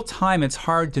 in real time, it's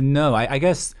hard to know. I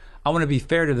guess I want to be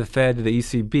fair to the Fed, to the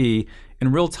ECB.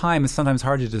 In real time, it's sometimes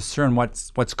hard to discern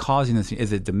what's causing this.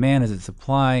 Is it demand? Is it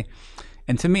supply?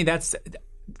 And to me, that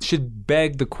should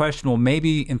beg the question, well,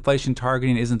 maybe inflation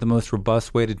targeting isn't the most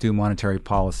robust way to do monetary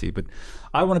policy. But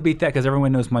I want to beat that because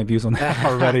everyone knows my views on that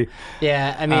already.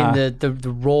 Yeah, I mean,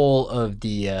 the role of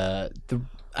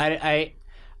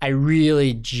I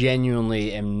really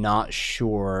genuinely am not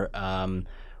sure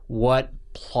what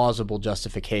plausible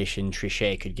justification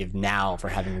Trichet could give now for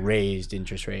having raised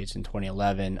interest rates in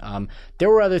 2011. There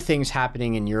were other things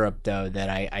happening in Europe, though, that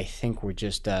I think were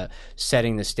just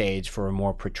setting the stage for a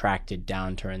more protracted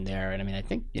downturn there. And I mean, I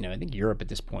think Europe at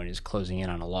this point is closing in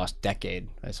on a lost decade.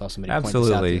 I saw somebody point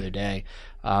this out the other day.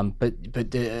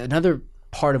 But another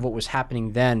part of what was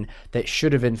happening then that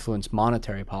should have influenced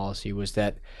monetary policy was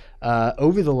that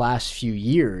over the last few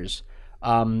years,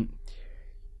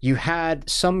 you had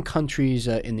some countries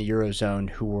in the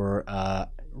Eurozone who were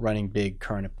running big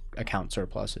current account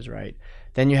surpluses, right?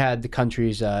 Then you had the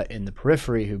countries in the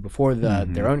periphery who, before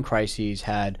their own crises,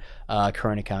 had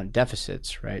current account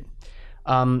deficits, right?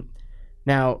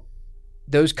 Now,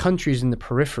 those countries in the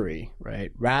periphery,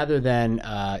 right, rather than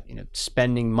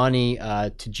spending money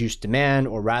to juice demand,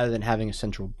 or rather than having a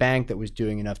central bank that was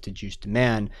doing enough to juice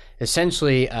demand,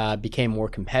 essentially became more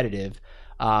competitive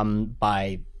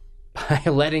by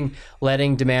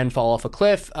letting demand fall off a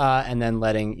cliff, and then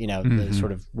letting the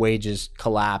sort of wages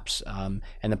collapse, and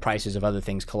the prices of other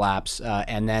things collapse,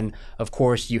 and then of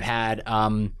course you had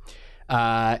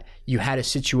a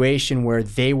situation where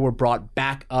they were brought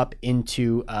back up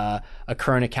into a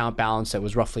current account balance that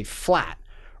was roughly flat,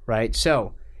 right?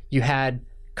 So you had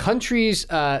countries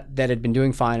that had been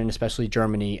doing fine, and especially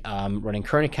Germany, running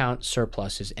current account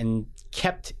surpluses and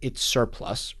kept its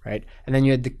surplus, right? And then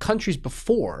you had the countries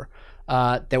before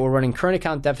that were running current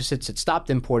account deficits that stopped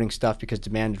importing stuff because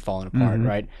demand had fallen apart,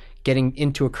 right? Getting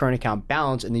into a current account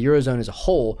balance, and the Eurozone as a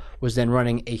whole was then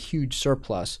running a huge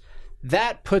surplus.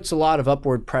 That puts a lot of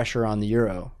upward pressure on the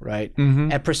euro, right?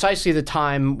 At precisely the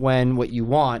time when what you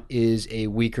want is a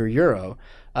weaker euro.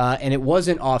 And it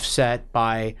wasn't offset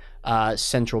by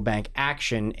central bank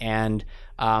action. And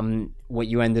what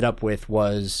you ended up with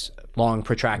was long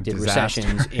protracted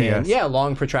recessions and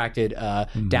long protracted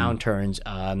downturns,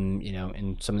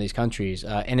 in some of these countries.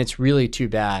 And it's really too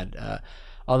bad.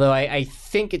 Although I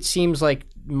think it seems like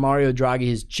Mario Draghi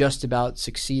has just about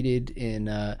succeeded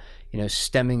in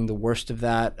stemming the worst of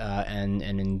that, and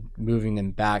in moving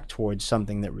them back towards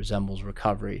something that resembles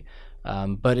recovery.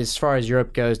 But as far as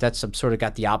Europe goes, that's I've sort of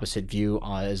got the opposite view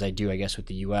as I do, I guess, with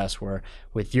the U.S., where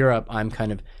with Europe, I'm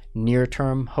kind of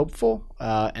near-term hopeful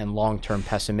and long-term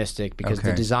pessimistic, because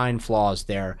the design flaws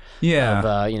there of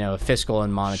a fiscal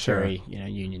and monetary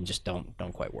union just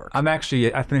don't quite work.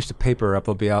 I finished a paper up,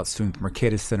 it'll be out soon, from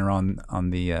Mercatus Center on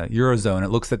the Eurozone. It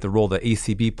looks at the role that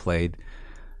ECB played.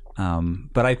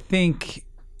 But I think,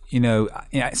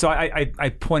 so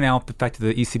I point out the fact that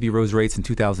the ECB rose rates in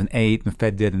 2008 and the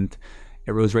Fed didn't.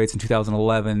 It rose rates in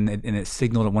 2011, and it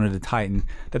signaled it wanted to tighten.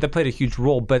 That played a huge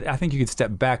role. But I think you could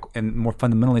step back and more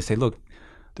fundamentally say, look,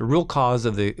 the real cause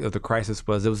of the crisis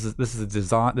was this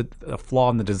is a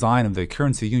flaw in the design of the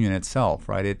currency union itself,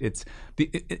 right? It's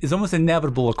almost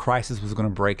inevitable a crisis was going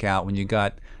to break out when you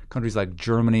got countries like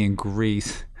Germany and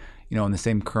Greece, in the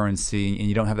same currency, and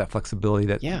you don't have that flexibility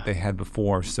that they had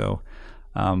before. So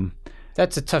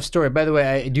that's a tough story. By the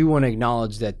way, I do want to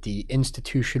acknowledge that the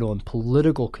institutional and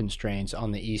political constraints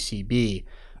on the ECB,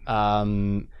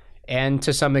 and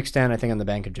to some extent, I think on the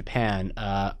Bank of Japan,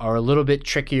 are a little bit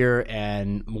trickier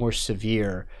and more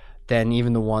severe than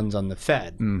even the ones on the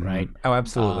Fed, right? Oh,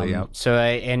 absolutely, yeah. So,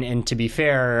 and to be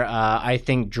fair, I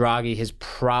think Draghi has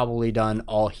probably done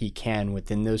all he can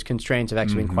within those constraints. I've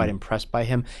actually been quite impressed by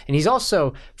him. And he's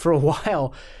also, for a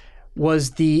while,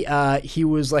 he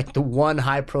was like the one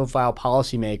high-profile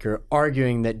policymaker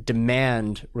arguing that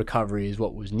demand recovery is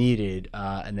what was needed,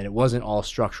 and that it wasn't all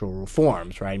structural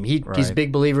reforms, right? I mean, he's a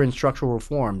big believer in structural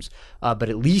reforms, but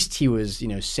at least he was,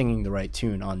 singing the right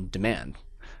tune on demand.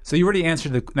 So you already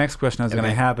answered the next question I was going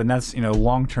to have, and that's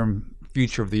long-term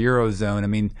future of the Eurozone. I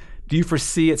mean, do you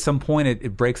foresee at some point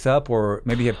it breaks up, or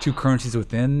maybe you have two currencies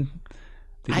within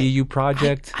the EU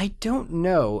project? I don't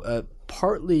know,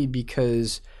 partly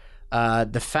because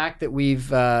the fact that we've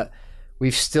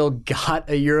still got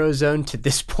a Eurozone to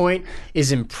this point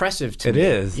is impressive to me. It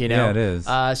is. Yeah, it is.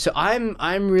 So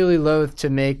I'm really loath to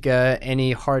make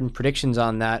any hardened predictions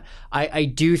on that. I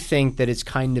do think that it's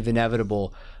kind of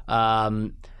inevitable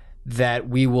that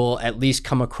we will at least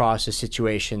come across a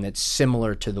situation that's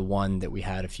similar to the one that we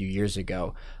had a few years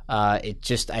ago. I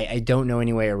don't know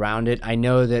any way around it. I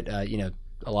know that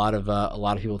a lot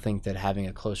of people think that having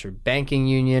a closer banking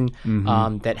union,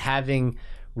 that having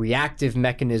reactive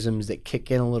mechanisms that kick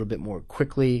in a little bit more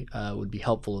quickly would be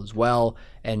helpful as well,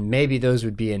 and maybe those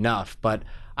would be enough. But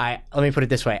let me put it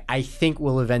this way: I think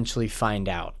we'll eventually find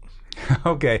out.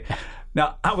 Okay.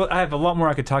 Now, I have a lot more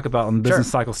I could talk about on business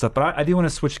cycle stuff, but I do want to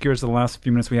switch gears to the last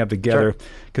few minutes we have together,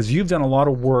 because you've done a lot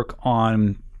of work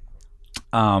on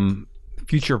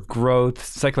future of growth,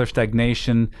 secular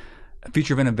stagnation,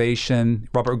 future of innovation.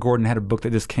 Robert Gordon had a book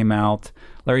that just came out.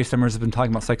 Larry Summers has been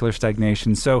talking about secular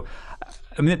stagnation. So,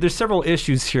 I mean, there's several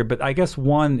issues here, but I guess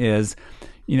one is,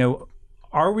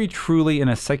 are we truly in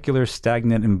a secular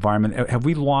stagnant environment? Have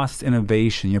we lost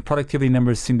innovation? Productivity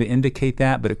numbers seem to indicate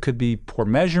that, but it could be poor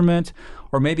measurement,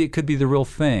 or maybe it could be the real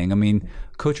thing. I mean,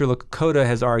 Kocher Lakota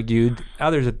has argued,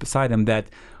 others beside him, that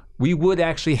we would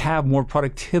actually have more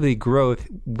productivity growth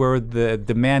were the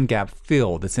demand gap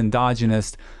filled. It's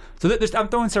endogenous. So I'm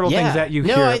throwing several things at you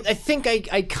here. No, I think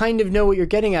I kind of know what you're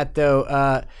getting at,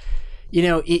 though.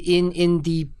 In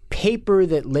the paper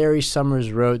that Larry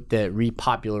Summers wrote that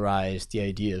repopularized the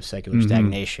idea of secular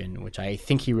stagnation, which I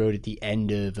think he wrote at the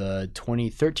end of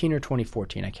 2013 or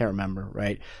 2014, I can't remember,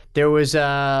 right? There was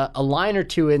a line or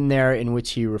two in there in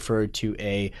which he referred to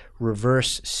a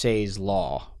reverse Say's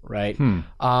law, right?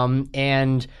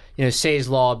 And Say's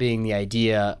law being the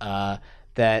idea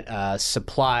that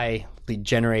supply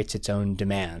generates its own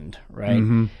demand,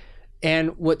 right?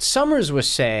 And what Summers was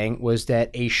saying was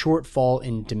that a shortfall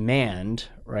in demand,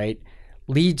 right,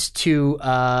 leads to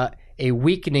a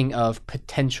weakening of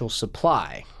potential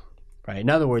supply, right? In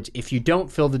other words, if you don't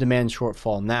fill the demand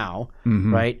shortfall now,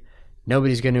 right,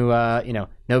 nobody's going to,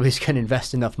 nobody's going to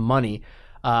invest enough money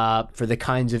for the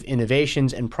kinds of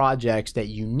innovations and projects that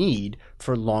you need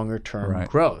for longer term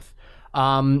growth.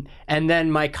 And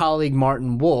then my colleague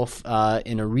Martin Wolf,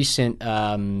 in a recent,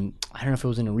 I don't know if it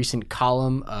was in a recent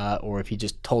column or if he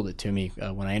just told it to me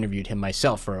when I interviewed him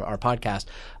myself for our podcast,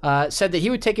 said that he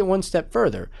would take it one step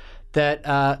further, that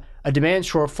a demand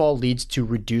shortfall leads to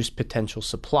reduced potential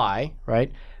supply,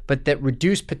 right? But that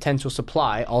reduced potential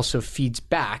supply also feeds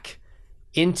back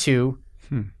into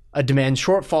a demand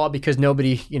shortfall because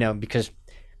nobody, because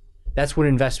that's what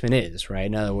investment is, right?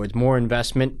 In other words, more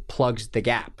investment plugs the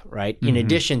gap, right? In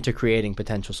addition to creating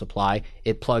potential supply,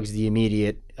 it plugs the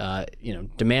immediate,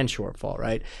 demand shortfall,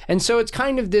 right? And so it's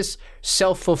kind of this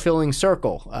self-fulfilling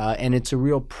circle, and it's a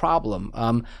real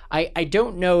problem. I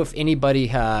don't know if anybody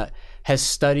has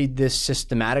studied this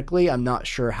systematically. I'm not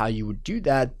sure how you would do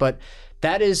that, but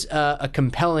that is a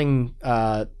compelling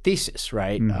thesis,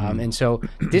 right? And so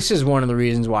this is one of the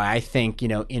reasons why I think,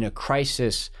 in a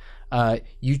crisis,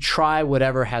 you try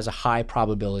whatever has a high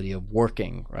probability of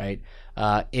working, right?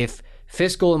 If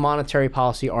fiscal and monetary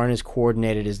policy aren't as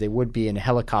coordinated as they would be in a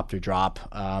helicopter drop,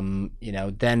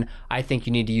 then I think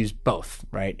you need to use both,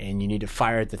 right? And you need to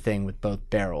fire at the thing with both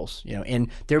barrels, and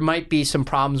there might be some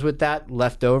problems with that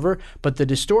left over, but the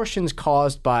distortions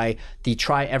caused by the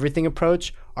try everything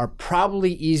approach are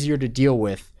probably easier to deal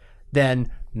with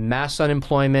than mass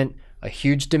unemployment, a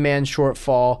huge demand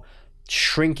shortfall,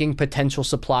 shrinking potential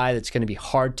supply that's going to be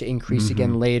hard to increase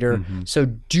again later. So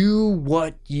do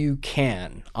what you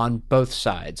can on both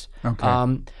sides.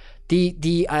 Okay.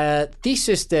 The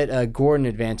thesis that Gordon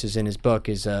advances in his book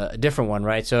is a different one,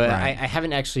 right? So I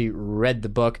haven't actually read the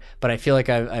book, but I feel like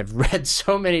I've read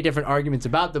so many different arguments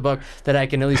about the book that I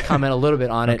can at least comment a little bit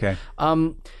on it.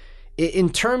 In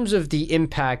terms of the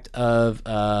impact of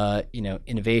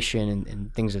innovation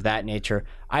and things of that nature,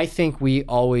 I think we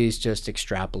always just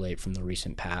extrapolate from the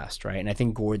recent past, right? And I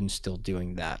think Gordon's still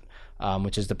doing that,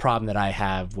 which is the problem that I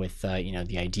have with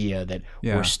the idea that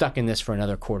we're stuck in this for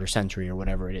another quarter century or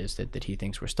whatever it is that he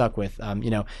thinks we're stuck with.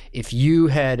 If you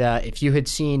had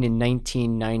seen in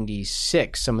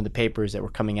 1996 some of the papers that were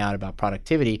coming out about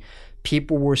productivity,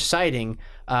 people were citing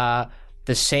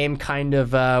the same kind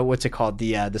of what's it called,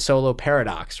 the solo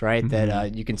paradox, right?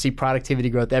 That you can see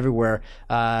productivity growth everywhere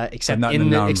except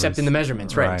in the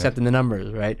measurements, right? Except in the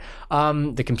numbers, right?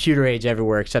 The computer age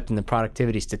everywhere except in the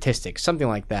productivity statistics, something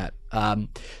like that.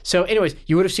 So, anyways,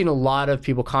 you would have seen a lot of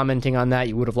people commenting on that.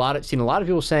 You would have seen a lot of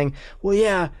people saying, "Well,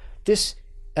 yeah, this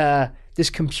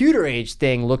computer age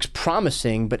thing looks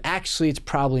promising, but actually, it's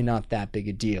probably not that big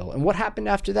a deal." And what happened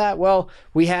after that? Well,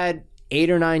 we had 8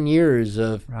 or 9 years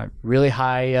of really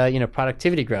high,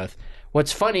 productivity growth.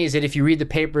 What's funny is that if you read the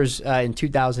papers in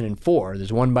 2004,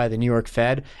 there's one by the New York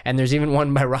Fed, and there's even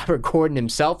one by Robert Gordon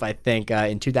himself, I think,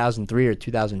 in 2003 or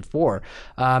 2004,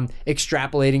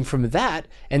 extrapolating from that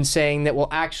and saying that, well,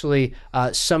 actually,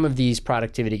 some of these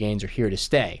productivity gains are here to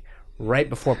stay, right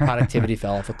before productivity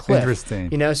fell off a cliff.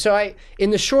 Interesting. So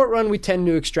in the short run, we tend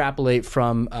to extrapolate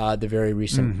from the very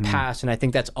recent past, and I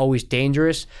think that's always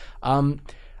dangerous.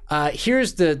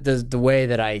 Here's the way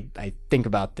that I think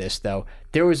about this, though.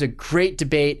 There was a great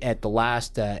debate at the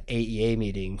last AEA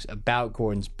meetings about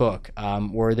Gordon's book,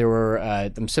 where there were,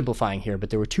 I'm simplifying here, but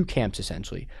there were two camps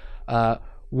essentially.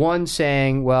 One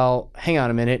saying, well, hang on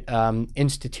a minute,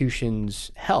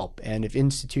 institutions help. And if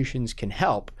institutions can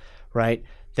help, right,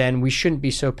 then we shouldn't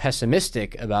be so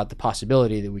pessimistic about the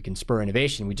possibility that we can spur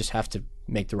innovation. We just have to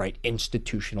make the right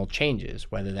institutional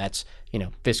changes, whether that's,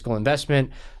 fiscal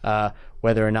investment,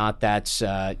 whether or not that's,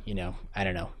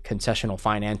 concessional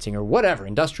financing or whatever,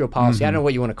 industrial policy. I don't know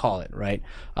what you want to call it, right?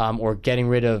 Or getting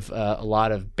rid of a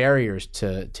lot of barriers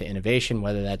to innovation,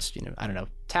 whether that's,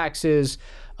 taxes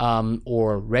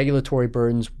or regulatory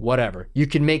burdens, whatever. You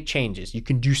can make changes. You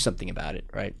can do something about it,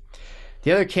 right?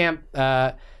 The other camp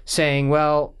saying,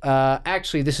 well,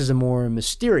 actually, this is a more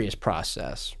mysterious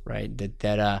process, right?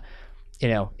 That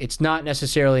it's not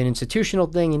necessarily an institutional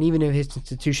thing, and even if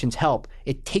institutions help,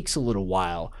 it takes a little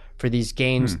while for these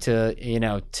gains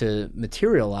to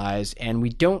materialize, and we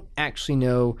don't actually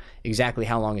know exactly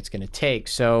how long it's going to take.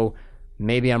 So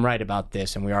maybe I'm right about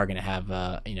this, and we are going to have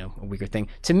a weaker thing.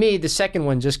 To me, the second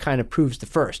one just kind of proves the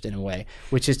first in a way,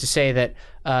 which is to say that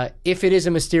if it is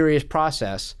a mysterious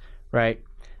process, right,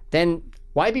 then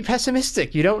why be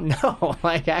pessimistic? You don't know.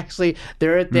 Actually,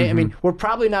 I mean, we're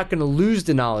probably not going to lose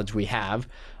the knowledge we have.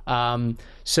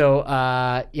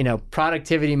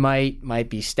 Productivity might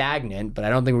be stagnant, but I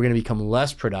don't think we're going to become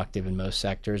less productive in most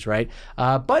sectors, right?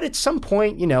 But at some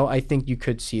point, I think you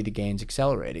could see the gains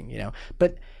accelerating.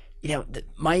 But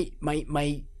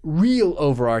my real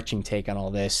overarching take on all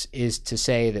this is to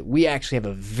say that we actually have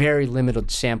a very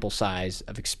limited sample size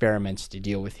of experiments to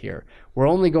deal with here. We're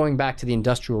only going back to the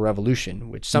Industrial Revolution,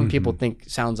 which some people think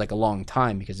sounds like a long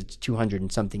time because it's 200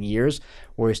 and something years,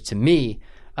 whereas to me,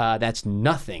 that's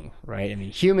nothing, right? I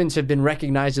mean, humans have been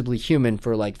recognizably human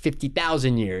for like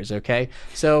 50,000 years, okay?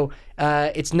 So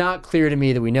it's not clear to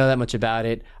me that we know that much about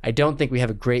it. I don't think we have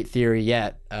a great theory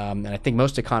yet, and I think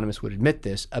most economists would admit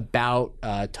this, about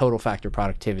total factor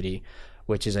productivity,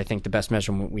 which is, I think, the best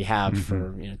measurement we have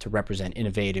for to represent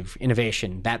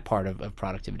innovation, that part of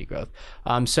productivity growth.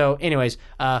 So anyways,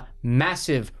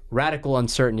 massive radical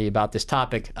uncertainty about this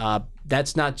topic.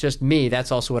 That's not just me.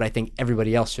 That's also what I think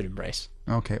everybody else should embrace.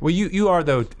 Okay. Well, you are,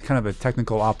 though, kind of a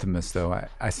technical optimist, though,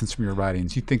 I sense from your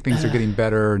writings. You think things are getting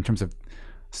better in terms of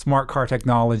smart car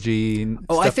technology and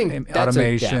I think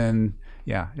automation.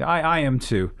 I am,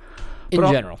 too. In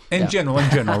general,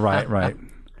 right.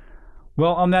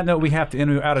 Well, on that note, we have to end.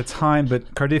 We're out of time,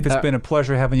 but Cardiff, it's been a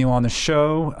pleasure having you on the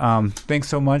show. Thanks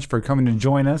so much for coming to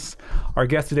join us. Our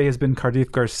guest today has been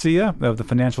Cardiff Garcia of the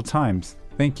Financial Times.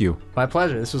 Thank you. My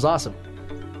pleasure. This was awesome.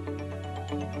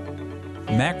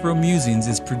 Macro Musings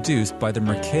is produced by the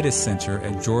Mercatus Center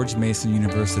at George Mason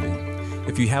University.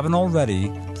 If you haven't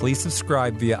already, please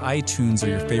subscribe via iTunes or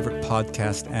your favorite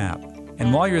podcast app.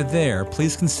 And while you're there,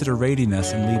 please consider rating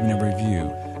us and leaving a review.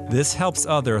 This helps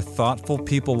other thoughtful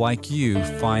people like you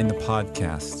find the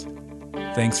podcast.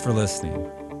 Thanks for listening.